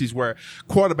the 60s where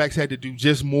quarterbacks had to do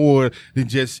just more than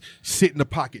just sit in the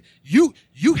pocket. You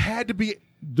had to be.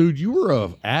 Dude, you were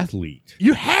an athlete.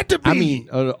 You had to be. I mean,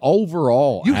 an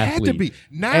overall you athlete. had to be.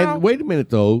 Now, and wait a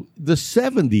minute, though. The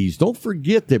 70s, don't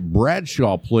forget that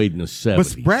Bradshaw played in the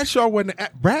 70s. But Bradshaw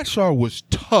was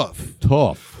tough.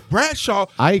 Bradshaw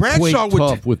equate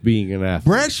tough with being an athlete.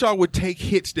 Bradshaw would take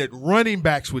hits that running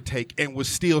backs would take and would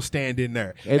still stand in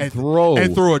there and throw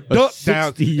a duck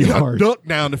down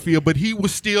the field, but he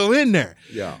was still in there.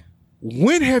 Yeah.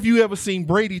 When have you ever seen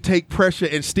Brady take pressure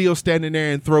and still stand in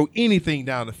there and throw anything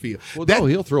down the field? Well, no,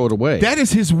 he'll throw it away. That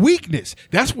is his weakness.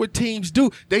 That's what teams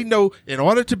do. They know in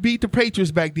order to beat the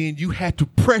Patriots back then, you had to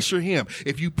pressure him.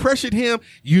 If you pressured him,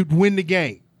 you'd win the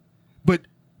game. But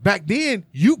back then,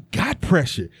 you got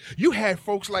pressure. You had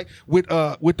folks like with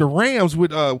the Rams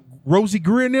with Rosie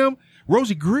Greer and them.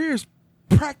 Rosie Greer's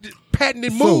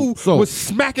patented move was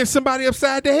smacking somebody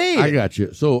upside the head. I got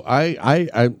you. So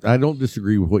I don't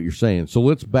disagree with what you're saying. So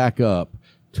let's back up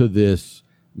to this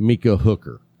Mika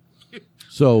Hooker.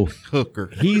 So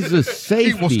Hooker, he's a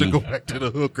safety. He wants to go back to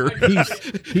the hooker.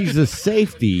 he's a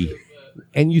safety.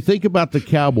 And you think about the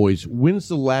Cowboys. When's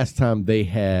the last time they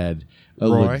had a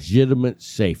legitimate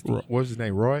safety? What's his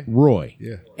name? Roy? Roy.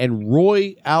 Yeah. And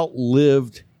Roy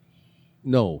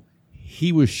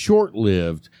he was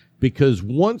short-lived because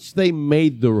once they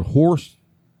made the horse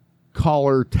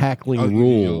collar tackling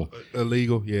rule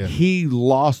illegal, he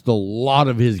lost a lot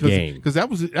of his game. Because that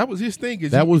was his thing.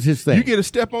 That was his thing. You get a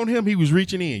step on him, he was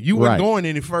reaching in. You weren't going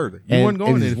any further.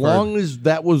 As long as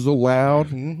that was allowed,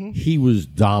 he was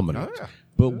dominant. Oh, yeah.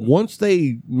 But once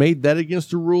they made that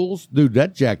against the rules, dude,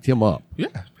 that jacked him up. Yeah,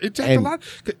 it jacked a lot.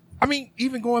 I mean,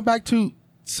 even going back to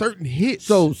certain hits.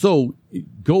 So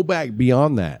go back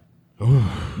beyond that.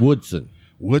 Woodson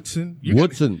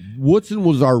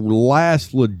was our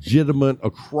last legitimate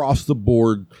across the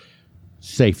board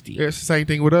safety. Yeah, it's the same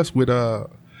thing with us.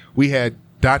 We had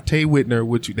Dante Whitner,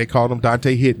 which they called him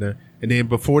Dante Hitner, and then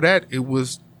before that it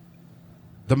was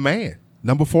the man,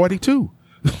 number 42.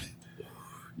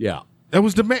 Yeah, that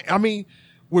was the man. I mean,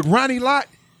 with Ronnie Lott,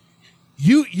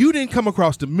 you didn't come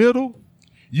across the middle,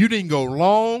 you didn't go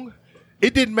long.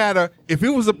 It didn't matter if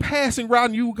it was a passing route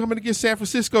and you were coming against San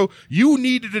Francisco. You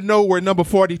needed to know where number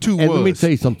 42 was. And let me tell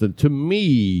you something. To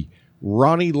me,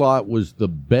 Ronnie Lott was the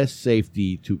best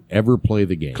safety to ever play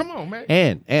the game. Come on, man.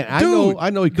 And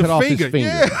I know he cut off his finger.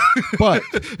 Yeah. But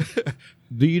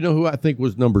Do you know who I think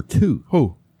was number 2?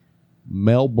 Who?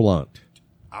 Mel Blount.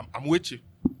 I'm with you.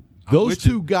 Those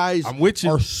two guys I'm with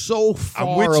you. are so I'm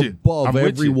far with you. above I'm with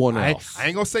everyone you. else. I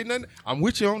ain't gonna say nothing. I'm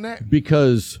with you on that.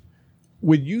 Because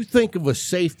when you think of a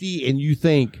safety and you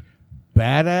think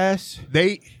badass,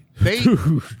 They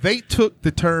took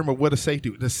the term of what a safety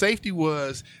was. The safety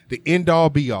was the end all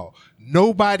be all.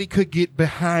 Nobody could get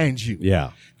behind you.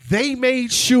 yeah. They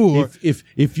made sure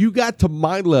If you got to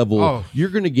my level, Oh. you're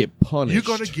going to get punished.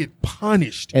 you're going to get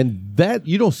punished. and that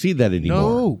you don't see that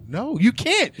anymore. No, you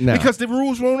can't No. because the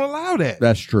rules won't allow that.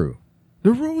 That's true.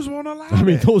 The rules won't allow I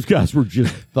mean, that. those guys were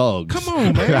just thugs. Come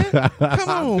on, man. Come I'm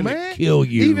on, gonna man. kill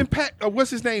you. Even Pat,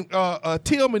 what's his name?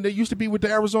 Tillman that used to be with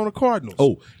the Arizona Cardinals.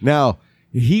 Oh, now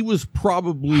he was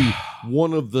probably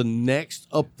one of the next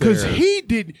up there.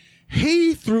 because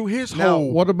he threw his Now,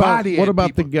 whole what about body what at about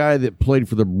the people. guy that played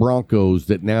for the Broncos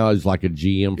that now is like a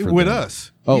GM for with them?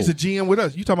 us? Oh. He's a GM with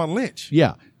us. You talking about Lynch?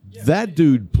 Yeah, that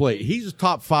dude played. He's a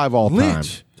top 5 all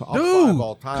Lynch. time. Top Dude, 5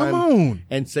 all time. come on.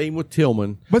 And same with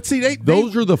Tillman. But see,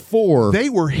 Those are the 4. They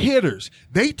were hitters.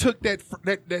 They took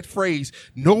that phrase.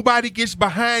 Nobody gets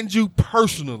behind you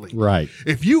personally. Right.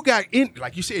 If you got in,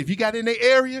 like you said, if you got in the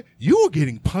area, you were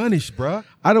getting punished, bruh.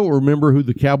 I don't remember who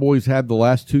the Cowboys had the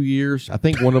last 2 years. I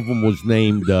think one of them was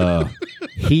named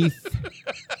Heath.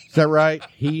 Is that right?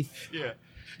 Heath.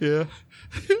 Yeah.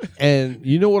 And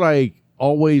you know what I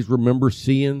always remember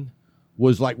seeing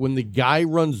was like when the guy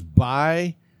runs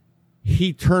by,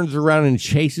 he turns around and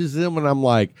chases them, and I'm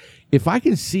like, if I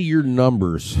can see your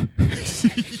numbers,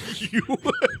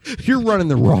 you're running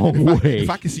the wrong way. If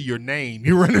I can see your name,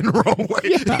 you're running the wrong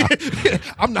way.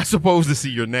 I'm not supposed to see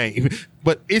your name.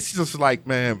 But it's just like,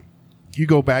 man, you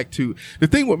go back to the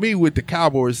thing with me with the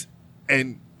Cowboys,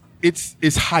 and it's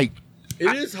hype.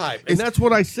 It is hype, and that's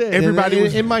what I said. Everybody And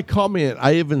was in my comment.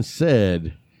 I even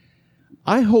said,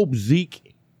 I hope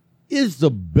Zeke is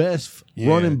the best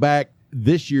running back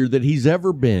this year that he's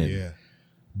ever been. Yeah.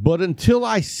 But until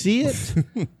I see it,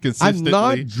 I'm Consistently.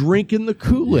 not drinking the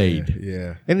Kool-Aid.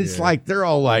 Yeah. And it's like they're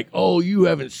all like, "Oh, you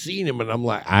haven't seen him," and I'm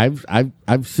like, "I've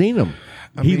seen him.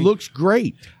 He mean, looks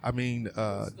great." I mean,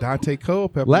 Dante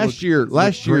Culpepper Last year-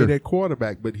 looked great at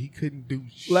quarterback, but he couldn't do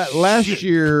Last shit.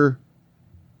 year,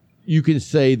 you can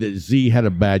say that Z had a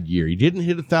bad year. He didn't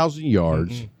hit 1,000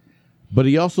 yards, but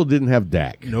he also didn't have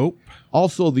Dak. Nope.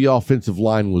 Also, the offensive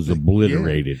line was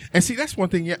obliterated. Yeah. And see, that's one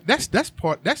thing. Yeah, that's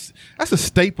a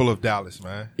staple of Dallas,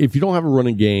 man. If you don't have a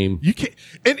running game, You can't.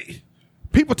 And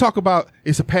people talk about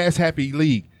it's a pass happy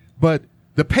league, but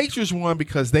the Patriots won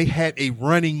because they had a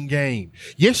running game.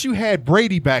 Yes, you had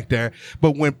Brady back there,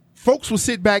 but when folks would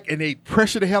sit back and they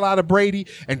pressure the hell out of Brady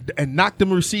and knock them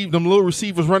little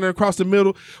receivers running across the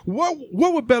middle, what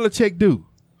would Belichick do?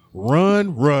 Run.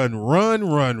 I'm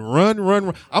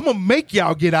gonna make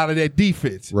y'all get out of that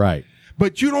defense. right?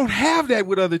 But you don't have that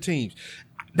with other teams.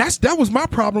 That was my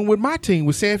problem with my team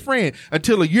with San Fran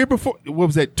until a year before. What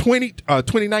was that?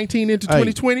 2019 into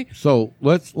 2020. So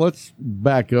let's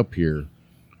back up here.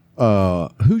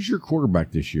 Who's your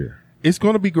quarterback this year? It's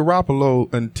going to be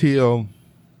Garoppolo until.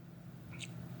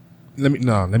 Let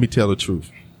me tell the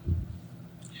truth.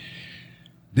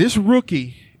 This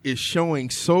rookie is showing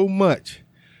so much.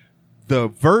 The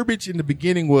verbiage in the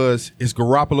beginning was, it's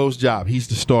Garoppolo's job. He's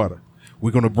the starter.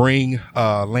 We're going to bring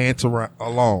Lance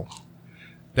along.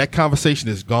 That conversation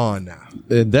is gone now.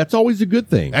 And that's always a good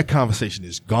thing. That conversation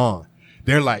is gone.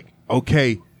 They're like,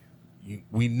 okay,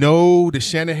 we know that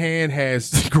Shanahan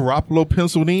has Garoppolo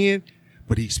penciled in,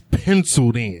 but he's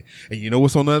penciled in. And you know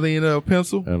what's on the other end of a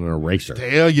pencil? An eraser.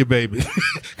 Tell you, baby.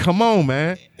 Come on,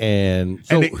 man. And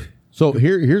so, And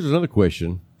here's another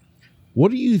question.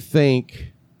 What do you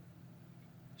think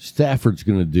Stafford's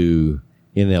going to do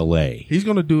in L.A.? He's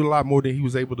going to do a lot more than he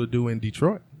was able to do in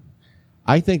Detroit.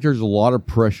 I think there's a lot of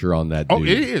pressure on that dude. Oh, it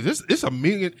is. It's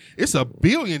 $1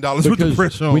 billion worth of Because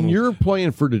pressure on when him. you're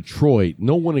playing for Detroit,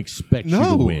 no one expects you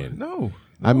to win. No.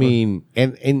 I mean,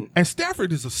 and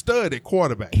Stafford is a stud at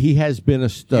quarterback. he has been a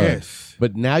stud. Yes.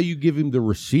 But now you give him the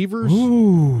receivers.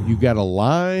 You got a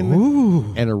line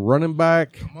and a running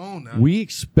back. Come on now. We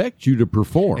expect you to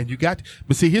perform. And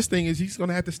but see, his thing is he's going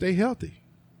to have to stay healthy.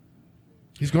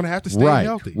 He's going to have to stay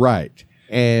healthy. Right.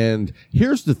 And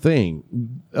here's the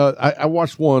thing. I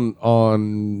watched one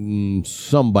on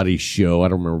somebody's show. I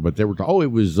don't remember, but they were talking. Oh,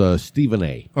 it was Stephen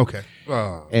A. Okay.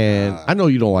 And I know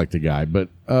you don't like the guy, but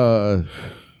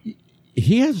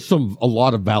he has a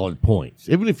lot of valid points.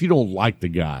 Even if you don't like the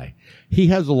guy, he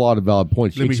has a lot of valid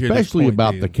points, Let me hear this especially point,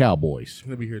 about Dan. the Cowboys.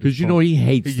 Let me hear this Because you know point. he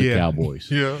hates the Yeah. Cowboys.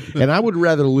 Yeah. And I would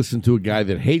rather listen to a guy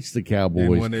that hates the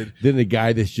Cowboys one that- than a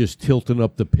guy that's just tilting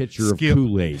up the pitcher Skip. of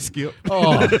Kool-Aid. Skip.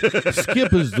 Oh,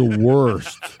 Skip is the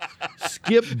worst.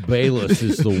 Skip Bayless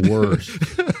is the worst.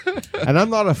 And I'm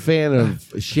not a fan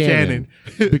of Shannon.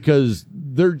 Because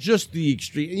they're just the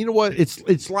extreme. You know what?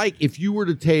 It's like if you were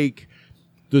to take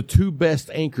the two best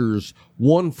anchors,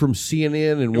 one from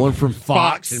CNN and one from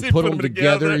Fox, and put them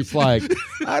together. It's like,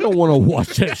 I don't want to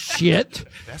watch that shit.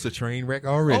 That's a train wreck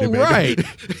already, Oh, man. right.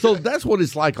 So that's what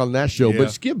it's like on that show. Yeah.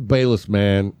 But Skip Bayless,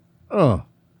 man,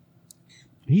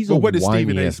 he's Well, a what did whiny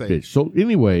Stephen A. ass say? bitch. So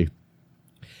anyway,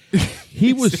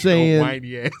 he was saying,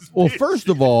 whiny ass well, bitch. first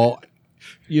of all,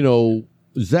 you know,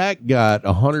 Zach got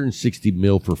 $160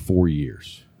 million for 4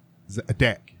 years.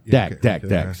 Dak. Yeah, Dak,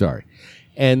 okay. sorry.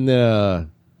 And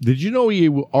did you know he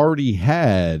already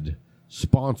had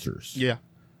sponsors? Yeah.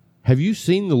 Have you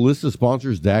seen the list of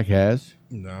sponsors Dak has?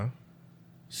 No.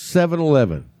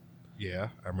 7-Eleven, Yeah,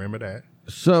 I remember that.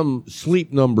 some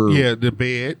sleep number, Yeah, the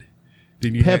bed.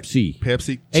 Then you had Pepsi,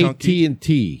 Pepsi, Chunky,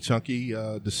 AT&T, Chunky,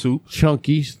 the soup,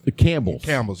 Chunkies, the Campbells,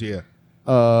 Campbell's. Yeah,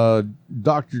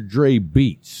 Dr. Dre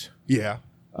Beats. yeah.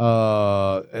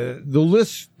 The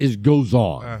list goes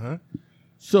on. Uh-huh.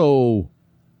 So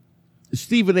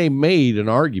Stephen A. made an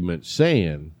argument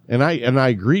saying, and I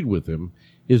agreed with him,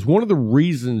 is one of the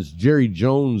reasons Jerry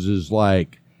Jones is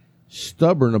like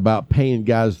stubborn about paying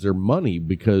guys their money,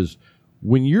 because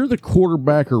when you're the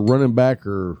quarterback or running back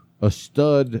or a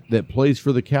stud that plays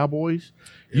for the Cowboys,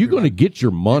 you're going to get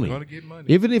your money. gonna get money.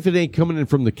 Even if it ain't coming in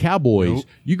from the Cowboys, Nope.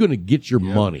 you're going to get your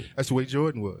Yeah. money. That's the way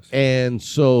Jordan was. And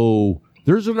so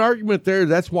there's an argument there.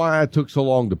 That's why I took so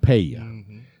long to pay you.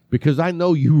 Mm-hmm. Because I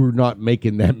know you were not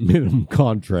making that minimum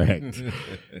contract.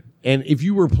 And if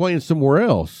you were playing somewhere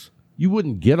else, you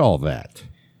wouldn't get all that.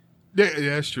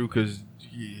 That's true, because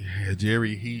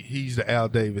Jerry, he's the Al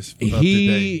Davis of today.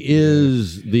 He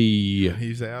is the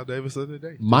He's the Al Davis of the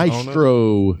day. Just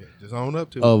maestro Just own up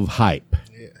to it. of hype.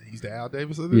 Yeah, he's the Al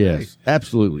Davis of the day. Yes,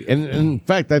 absolutely. And in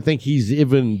fact, I think he's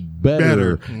even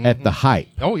better at the hype.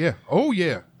 Oh yeah. Oh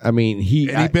yeah. I mean, And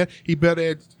he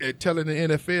better at telling the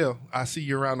NFL, I see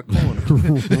you around the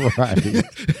corner.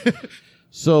 right.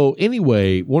 So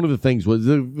anyway, one of the things was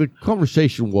the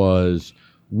conversation was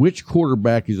which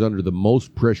quarterback is under the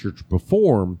most pressure to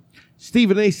perform.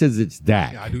 Stephen A. says it's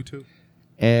Dak. Yeah, I do too.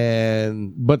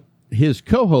 But his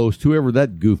co-host, whoever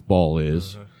that goofball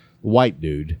is, white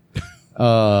dude,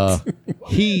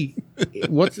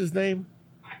 what's his name?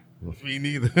 Me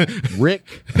neither. Rick,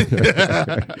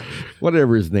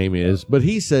 whatever his name is, but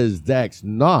he says Dak's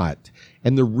not.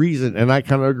 And the reason, and I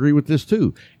kind of agree with this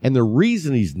too, and the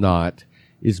reason he's not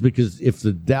is because if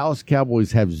the Dallas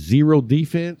Cowboys have zero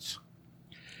defense,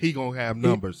 He gonna have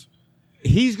numbers.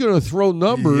 he's going to throw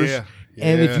numbers. Yeah,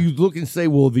 And yeah. if you look and say,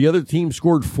 well, the other team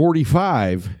scored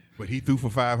 45, But he threw for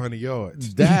 500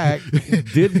 yards. Dak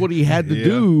did what he had to Yeah.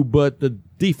 do, but the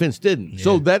defense didn't.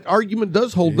 So that argument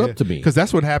does hold up to me. Because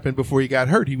that's what happened before he got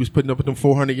hurt. He was putting up with them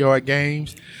 400-yard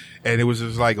games, and it was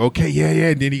just like, okay, yeah.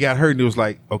 And then he got hurt, and it was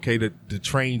like, okay, the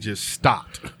train just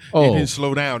stopped. Oh. It didn't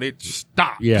slow down. It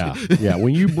stopped. Yeah, yeah.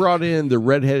 When you brought in the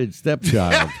redheaded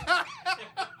stepchild,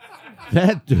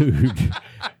 that dude,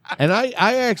 and I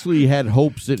actually had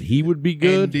hopes that he would be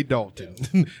good. Andy Dalton.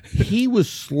 He was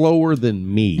slower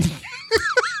than me.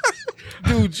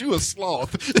 Dude, you a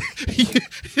sloth.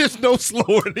 There's no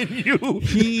slower than you.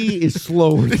 He is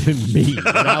slower than me.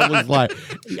 And I was like,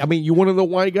 I mean, you want to know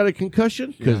why he got a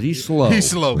concussion? Because he's slow. He's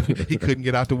slow. He couldn't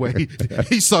get out the way.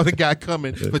 He saw the guy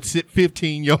coming for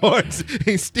 15 yards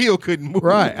and still couldn't move.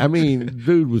 Right. I mean,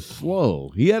 dude was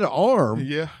slow. He had an arm.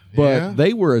 Yeah. But yeah.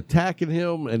 they were attacking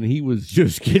him, and he was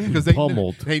just getting Because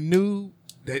pummeled. they knew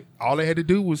that all they had to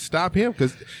do was stop him.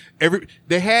 Because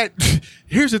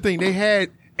here's the thing, they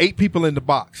had 8 people in the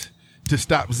box to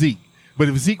stop Zeke. But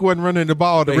if Zeke wasn't running the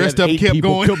ball, the They rest had of them 8 kept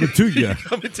people going. coming to you.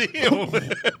 Coming to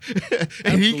him.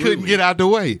 And he couldn't get out the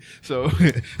way. So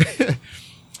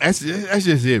that's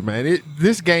just it, man.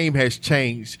 This game has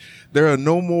changed. There are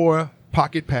no more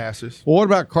pocket passers. Well, what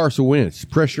about Carson Wentz?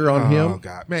 Pressure on Oh, him?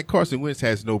 God. Man, Carson Wentz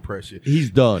has no pressure. He's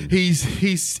done.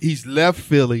 He's left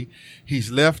Philly. He's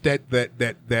left that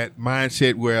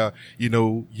mindset where, you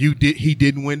know, he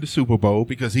didn't win the Super Bowl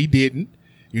because he didn't.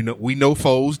 You know, we know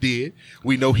Foles did.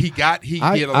 We know he did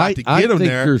a lot to I get him think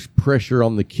there. there's pressure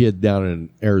on the kid down in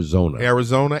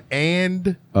Arizona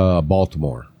and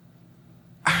Baltimore.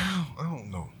 I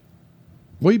don't know.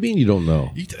 What do you mean you don't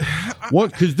know?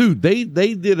 Because, dude, they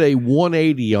did a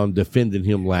 180 on defending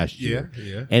him last year.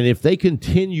 Yeah. And if they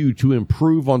continue to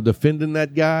improve on defending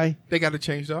that guy, They got to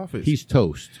change the offense. he's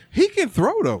toast. He can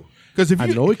throw though, because if I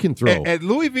know he can throw. at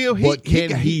Louisville, But can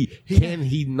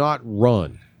he not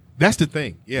run? That's the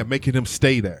thing. Yeah, making him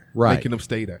stay there. Right. Making him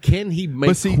stay there. Can he make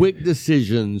But see- quick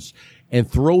decisions and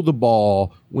throw the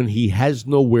ball when he has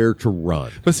nowhere to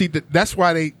run? But see, that's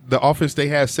why the offense they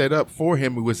had set up for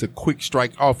him was a quick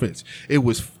strike offense. It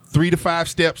was 3 to 5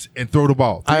 steps and throw the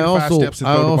ball. 3 to 5 steps and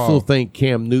I throw the ball. also think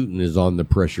Cam Newton is on the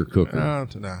pressure cooker.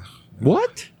 Nah.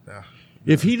 What? Nah.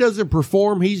 If he doesn't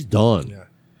perform, he's done. Yeah.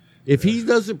 If he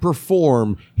doesn't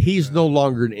perform, he's no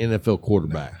longer an NFL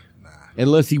quarterback.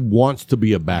 Unless he wants to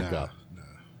be a backup.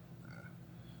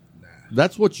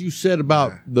 That's what you said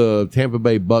about the Tampa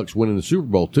Bay Bucks winning the Super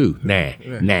Bowl, too. Nah.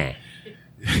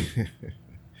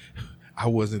 I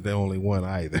wasn't the only one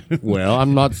either. Well,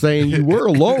 I'm not saying you were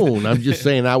alone. I'm just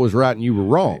saying I was right and you were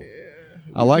wrong.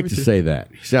 I like to say that.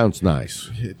 Sounds nice.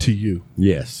 To you.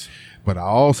 Yes. But I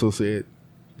also said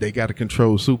they got to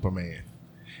control Superman.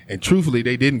 And truthfully,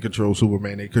 they didn't control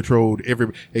Superman. They controlled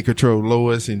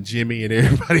Lois and Jimmy and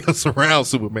everybody else around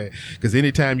Superman. Because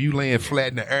anytime you land flat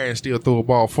in the air and still throw a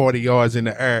ball 40 yards in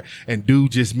the air and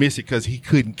dude just miss it because he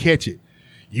couldn't catch it,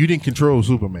 you didn't control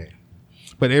Superman.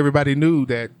 But everybody knew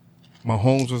that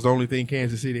Mahomes was the only thing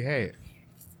Kansas City had.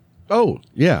 Oh,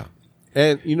 yeah.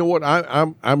 And you know what?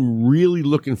 I'm really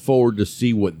looking forward to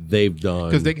see what they've done.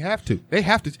 Because they have to. They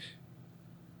have to.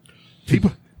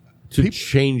 People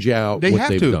change out what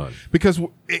they've done. Because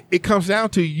it comes down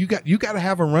to you got to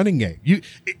have a running game.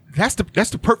 That's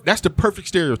the perfect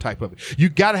stereotype of it. You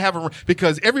got to have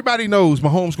because everybody knows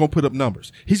Mahomes going to put up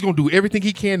numbers. He's going to do everything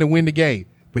he can to win the game,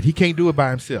 but he can't do it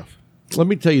by himself. Let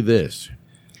me tell you this.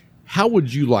 How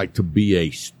would you like to be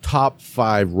a top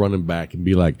 5 running back and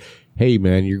be like, hey,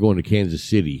 man, you're going to Kansas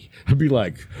City? I'd be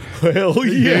like, hell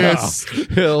yeah. Yes.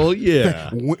 Hell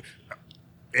yeah.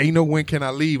 Ain't no when can I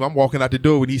leave. I'm walking out the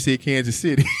door when he said Kansas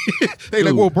City. They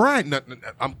like, well, Brian,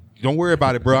 don't worry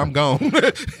about it, bro. I'm gone.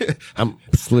 I'm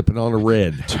slipping on a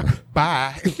red.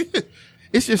 Bye.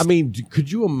 It's just. I mean, could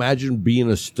you imagine being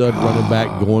a stud running back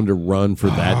going to run for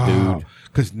that dude?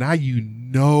 Because now you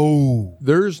know.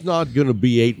 There's not going to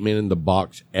be 8 men in the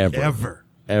box ever.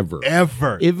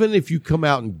 Ever. Even if you come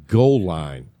out and goal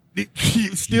line.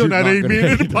 He's still You're not not 8 gonna men in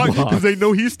hit the the pocket box. because they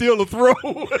know he's still a throw.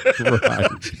 Right.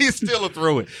 He's still a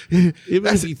throw it. Even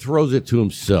if he throws it to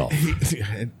himself.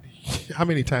 How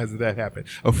many times did that happen?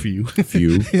 A few.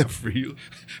 Few. A few.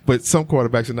 But some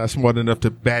quarterbacks are not smart enough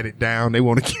to bat it down. They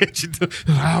want to catch it.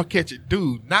 I'll catch it.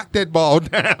 Dude, knock that ball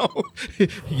down.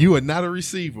 You are not a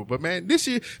receiver. But, man, this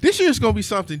year is going to be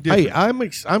something different. Hey,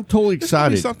 I'm totally It's gonna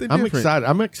be excited. something I'm different. excited.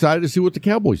 I'm excited to see what the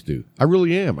Cowboys do. I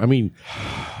really am. I mean,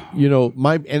 you know,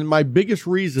 my biggest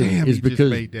reason Damn, is you just because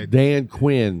made that- Dan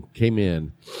Quinn came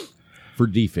in for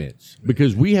defense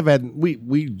because we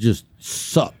just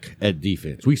suck at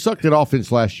defense. We sucked at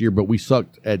offense last year, but we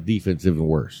sucked at defense even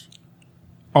worse.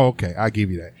 Oh, okay, I'll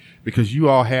give you that. Because you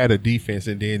all had a defense,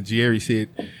 and then Jerry said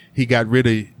he got rid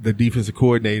of the defensive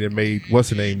coordinator and made, what's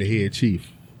the name, the head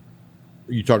chief.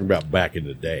 You're talking about back in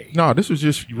the day. No, this was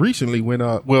just recently when,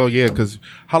 because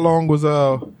how long was,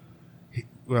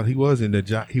 he was at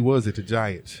the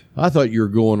Giants. I thought you were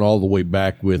going all the way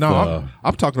back with. No,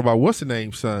 I'm talking about, what's the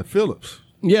name, son, Phillips.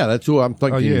 Yeah, that's who I'm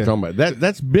thinking yeah. you're talking about.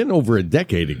 That's been over a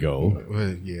decade ago.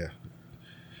 Well, yeah.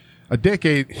 A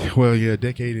decade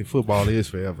in football is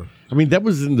forever. I mean, that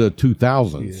was in the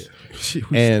 2000s. Shit,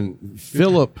 And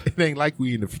Philip. it ain't like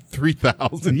we in the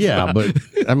 3000s. Yeah, but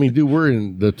I mean, dude, we're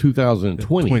in the 2020s.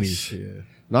 20s, yeah.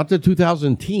 Not the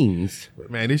 2010s.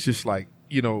 But man, it's just like,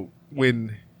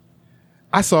 when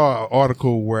I saw an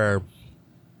article where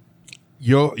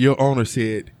your owner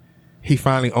said he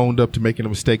finally owned up to making a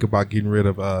mistake about getting rid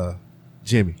of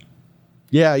Jimmy.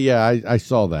 Yeah, I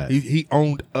saw that. He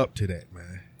owned up to that,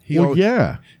 man.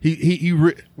 Yeah.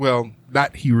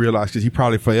 Not he realized, because he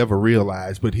probably forever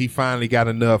realized, but he finally got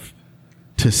enough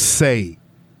to say,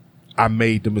 I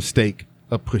made the mistake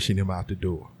of pushing him out the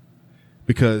door.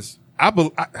 Because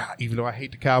even though I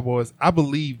hate the Cowboys, I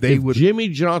believe they If would. Jimmy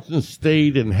Johnson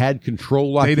stayed and had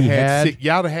control like he had, six.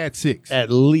 Y'all have had 6. at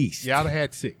least. Y'all have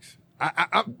had 6.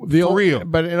 For real.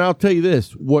 But and I'll tell you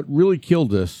this: what really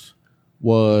killed us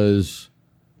was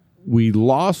we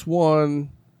lost one,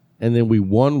 and then we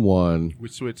won one,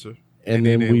 With Switzer. and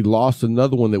then we lost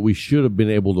another one that we should have been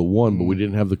able to win, but we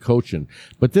didn't have the coaching.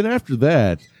 But then after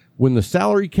that, when the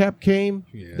salary cap came,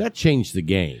 Yeah. that changed the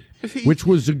game. which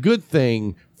was a good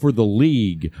thing for the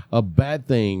league, a bad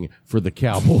thing for the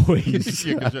Cowboys.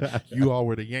 You all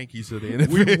were the Yankees of the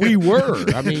NFL. we were.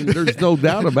 I mean, there's no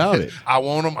doubt about it. I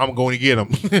want them. I'm going to get them.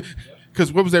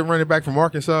 Because what was that running back from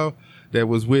Arkansas that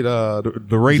was with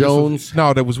the Raiders? Jones?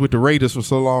 No, that was with the Raiders for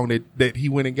so long that he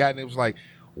went and got, and it was like,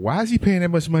 why is he paying that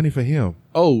much money for him?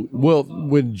 Oh, well,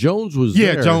 when Jones was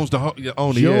there. Jones, the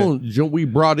owner. We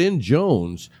brought in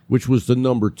Jones, which was the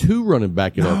number 2 running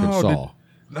back in Arkansas.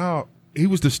 No, he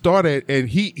was the starter, and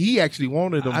he actually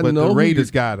wanted him, but the Raiders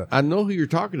got him. I know who you're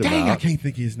talking Dang, about. I can't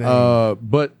think of his name.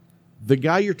 But the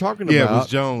guy you're talking about. Yeah, it was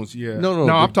Jones, yeah. No,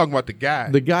 I'm talking about the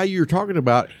guy. The guy you're talking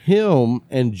about, him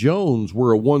and Jones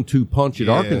were a 1-2 punch at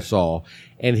Arkansas,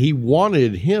 and he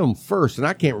wanted him first, and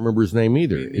I can't remember his name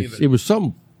either. It was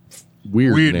some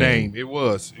weird name. It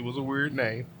was a weird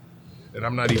name, and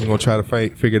I'm not even going to try to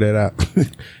figure that out.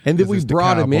 And then we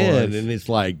brought him in, and it's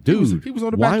like, dude, he was on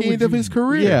the back end of his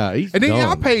career. Yeah, he's and then dumb.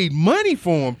 y'all paid money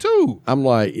for him too. I'm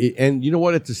like, and you know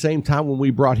what? At the same time, when we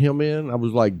brought him in, I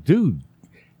was like, dude,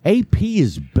 AP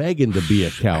is begging to be a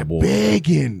Cowboy.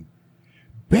 Begging,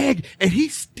 and he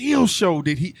still showed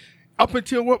that he. Up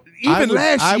until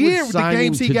last year with the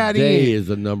games he got in. Today is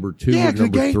a number 2 or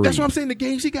number 3. That's what I'm saying. The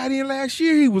games he got in last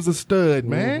year, he was a stud,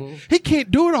 man. Mm-hmm. He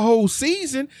can't do it a whole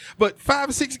season, but 5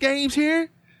 or 6 games here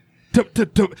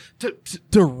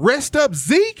to rest up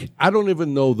Zeke. I don't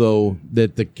even know though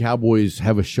that the Cowboys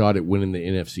have a shot at winning the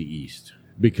NFC East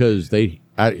because you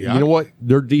know what?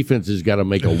 Their defense has got to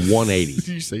make a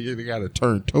 180. You say they got to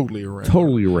turn totally around.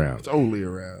 Totally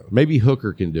around. Maybe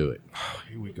Hooker can do it. Oh,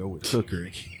 here we go with Hooker.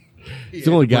 It's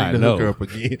the only guy I know. Up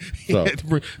again.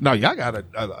 No, y'all got a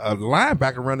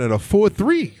linebacker running a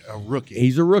 4.3, a rookie.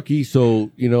 He's a rookie,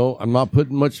 so, I'm not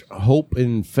putting much hope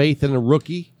and faith in a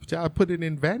rookie. But y'all put it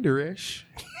in Van Der Esch.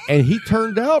 And he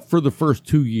turned out for the first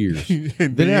 2 years.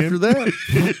 then after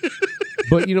that.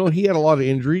 But, he had a lot of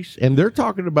injuries, and they're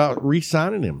talking about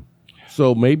re-signing him.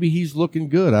 So maybe he's looking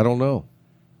good. I don't know.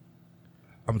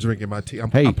 I'm drinking my tea.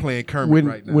 I'm playing Kermit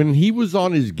right now. When he was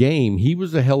on his game, he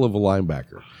was a hell of a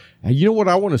linebacker. And you know what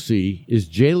I want to see is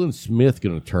Jalen Smith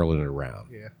going to turn it around.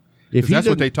 Yeah, if that's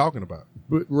what they're talking about.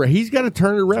 But he's got to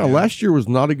turn it around. Yeah. Last year was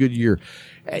not a good year.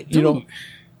 Dude,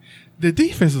 the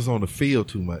defense is on the field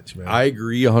too much, man. I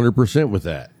agree 100% with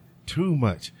that. Too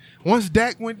much. Once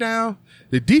Dak went down,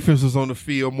 the defense was on the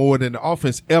field more than the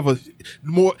offense ever.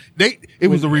 It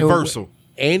was a reversal.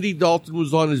 Andy Dalton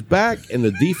was on his back, and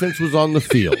the defense was on the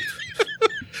field.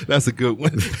 That's a good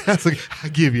one. I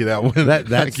give you that one.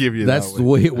 That's the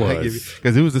way it was.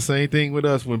 Because it was the same thing with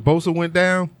us. When Bosa went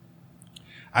down,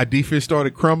 our defense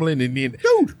started crumbling, and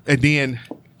then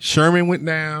Sherman went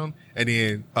down, and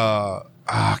then I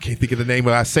can't think of the name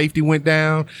of our safety went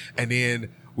down, and then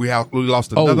we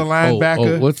lost another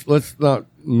linebacker. Let's not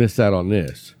miss out on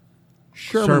this.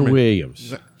 Sherman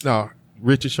Williams. No,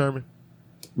 Richard Sherman.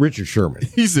 Richard Sherman.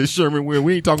 He said Sherman Williams.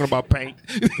 We ain't talking about paint.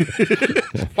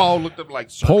 Paul looked up like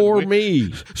Sherman Poor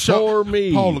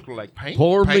me. Paul looked like paint.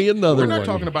 Me another one. We're not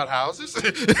talking about houses.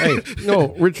 Hey, no,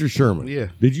 Richard Sherman. Yeah.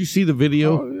 Did you see the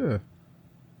video? Oh, yeah.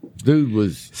 Dude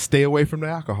was... Stay away from the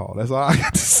alcohol. That's all I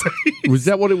got to say. Was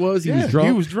that what it was? He was drunk?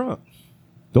 He was drunk.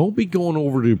 Don't be going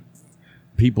over to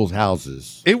people's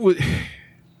houses. It was...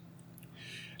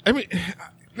 I mean...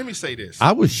 Let me say this.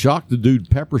 I was shocked the dude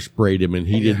pepper sprayed him and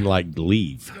he didn't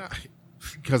leave.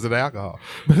 Because of the alcohol.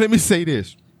 But let me say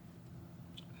this.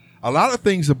 A lot of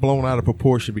things are blown out of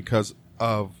proportion because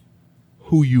of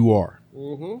who you are.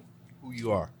 Mm-hmm. Who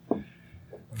you are.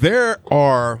 There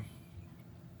are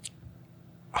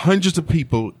hundreds of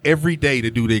people every day to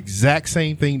do the exact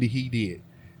same thing that he did,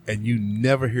 and you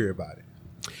never hear about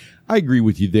it. I agree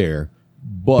with you there.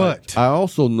 But I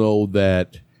also know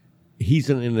that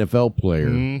he's an NFL player.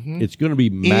 Mm-hmm. It's going to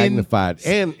be magnified.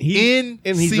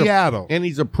 He's Seattle. And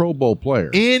he's a Pro Bowl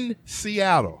player. In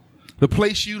Seattle. The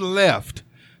place you left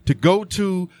to go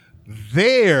to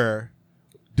their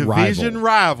division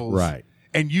rivals. Right.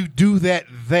 And you do that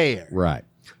there. Right.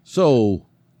 So,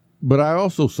 but I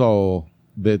also saw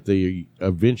that they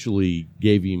eventually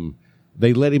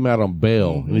they let him out on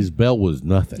bail, and his bail was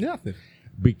nothing. Nothing.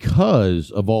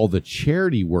 Because of all the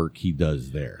charity work he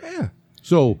does there. Yeah.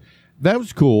 So, that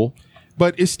was cool.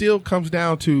 But it still comes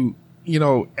down to,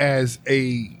 as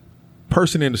a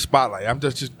person in the spotlight,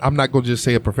 I'm not going to just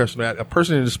say a professional, a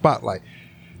person in the spotlight.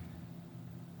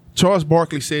 Charles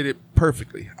Barkley said it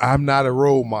perfectly. I'm not a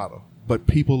role model, but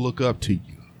people look up to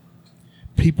you.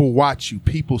 People watch you.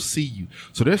 People see you.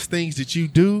 So there's things that you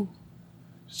do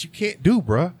that you can't do,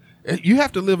 bruh. You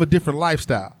have to live a different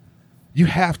lifestyle. You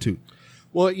have to.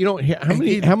 Well,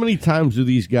 how many times do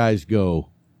these guys go,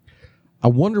 I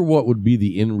wonder what would be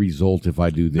the end result if I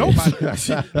do this.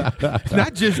 Nobody,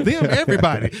 not just them,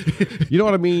 everybody. You know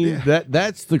what I mean?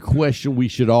 That's the question we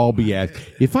should all be asked.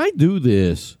 If I do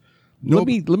this, let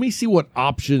me see what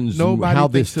options and how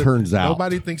this turns out.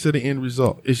 Nobody thinks of the end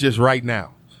result. It's just right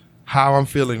now. How I'm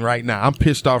feeling right now. I'm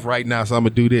pissed off right now, so I'm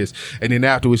gonna do this. And then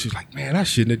afterwards, she's like, "Man, I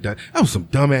shouldn't have done. That was some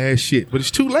dumbass shit." But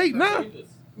it's too late now.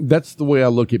 That's the way I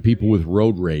look at people with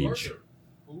road rage.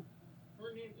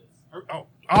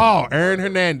 Oh, Aaron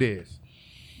Hernandez.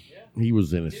 He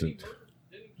was innocent.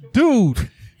 Dude,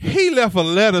 he left a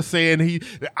letter saying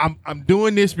I'm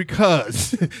doing this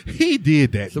because he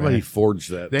did that. Somebody man. forged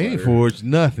that. They ain't letter. forged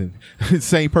nothing.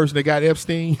 Same person that got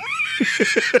Epstein.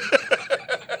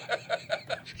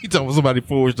 He told me somebody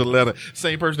forged a letter.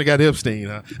 Same person that got Epstein,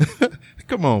 huh?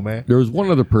 Come on, man. There was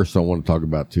one other person I want to talk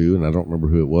about too, and I don't remember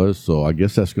who it was. So I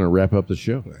guess that's going to wrap up the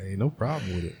show. Ain't no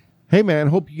problem with it. Hey, man,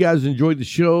 hope you guys enjoyed the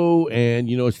show. And,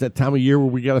 you know, it's that time of year where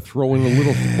we got to throw in a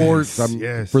little sports.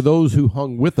 Yes. For those who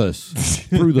hung with us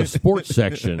through the sports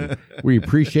section, we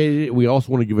appreciate it. We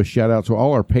also want to give a shout out to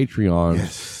all our Patreons.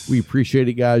 Yes. We appreciate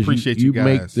it, guys. Appreciate you guys.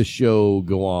 make the show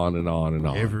go on and on and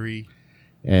on. Every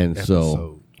And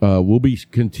episode. so we'll be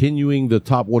continuing the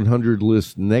top 100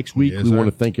 list next week. Yes, we sir.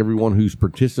 want to thank everyone who's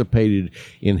participated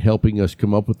in helping us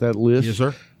come up with that list. Yes,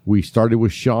 sir. We started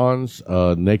with Sean's.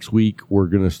 Next week, we're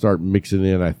going to start mixing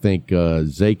in, I think,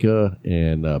 Zeka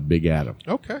and Big Adam.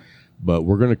 Okay. But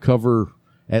we're going to cover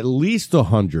at least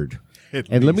 100.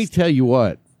 And let me tell you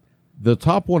what, the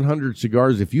top 100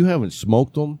 cigars, if you haven't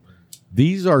smoked them,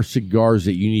 these are cigars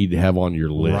that you need to have on your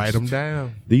list. Write them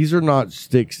down. These are not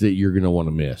sticks that you're going to want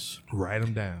to miss. Write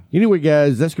them down. Anyway,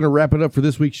 guys, that's going to wrap it up for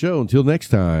this week's show. Until next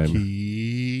time,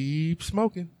 Keep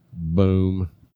smoking. boom.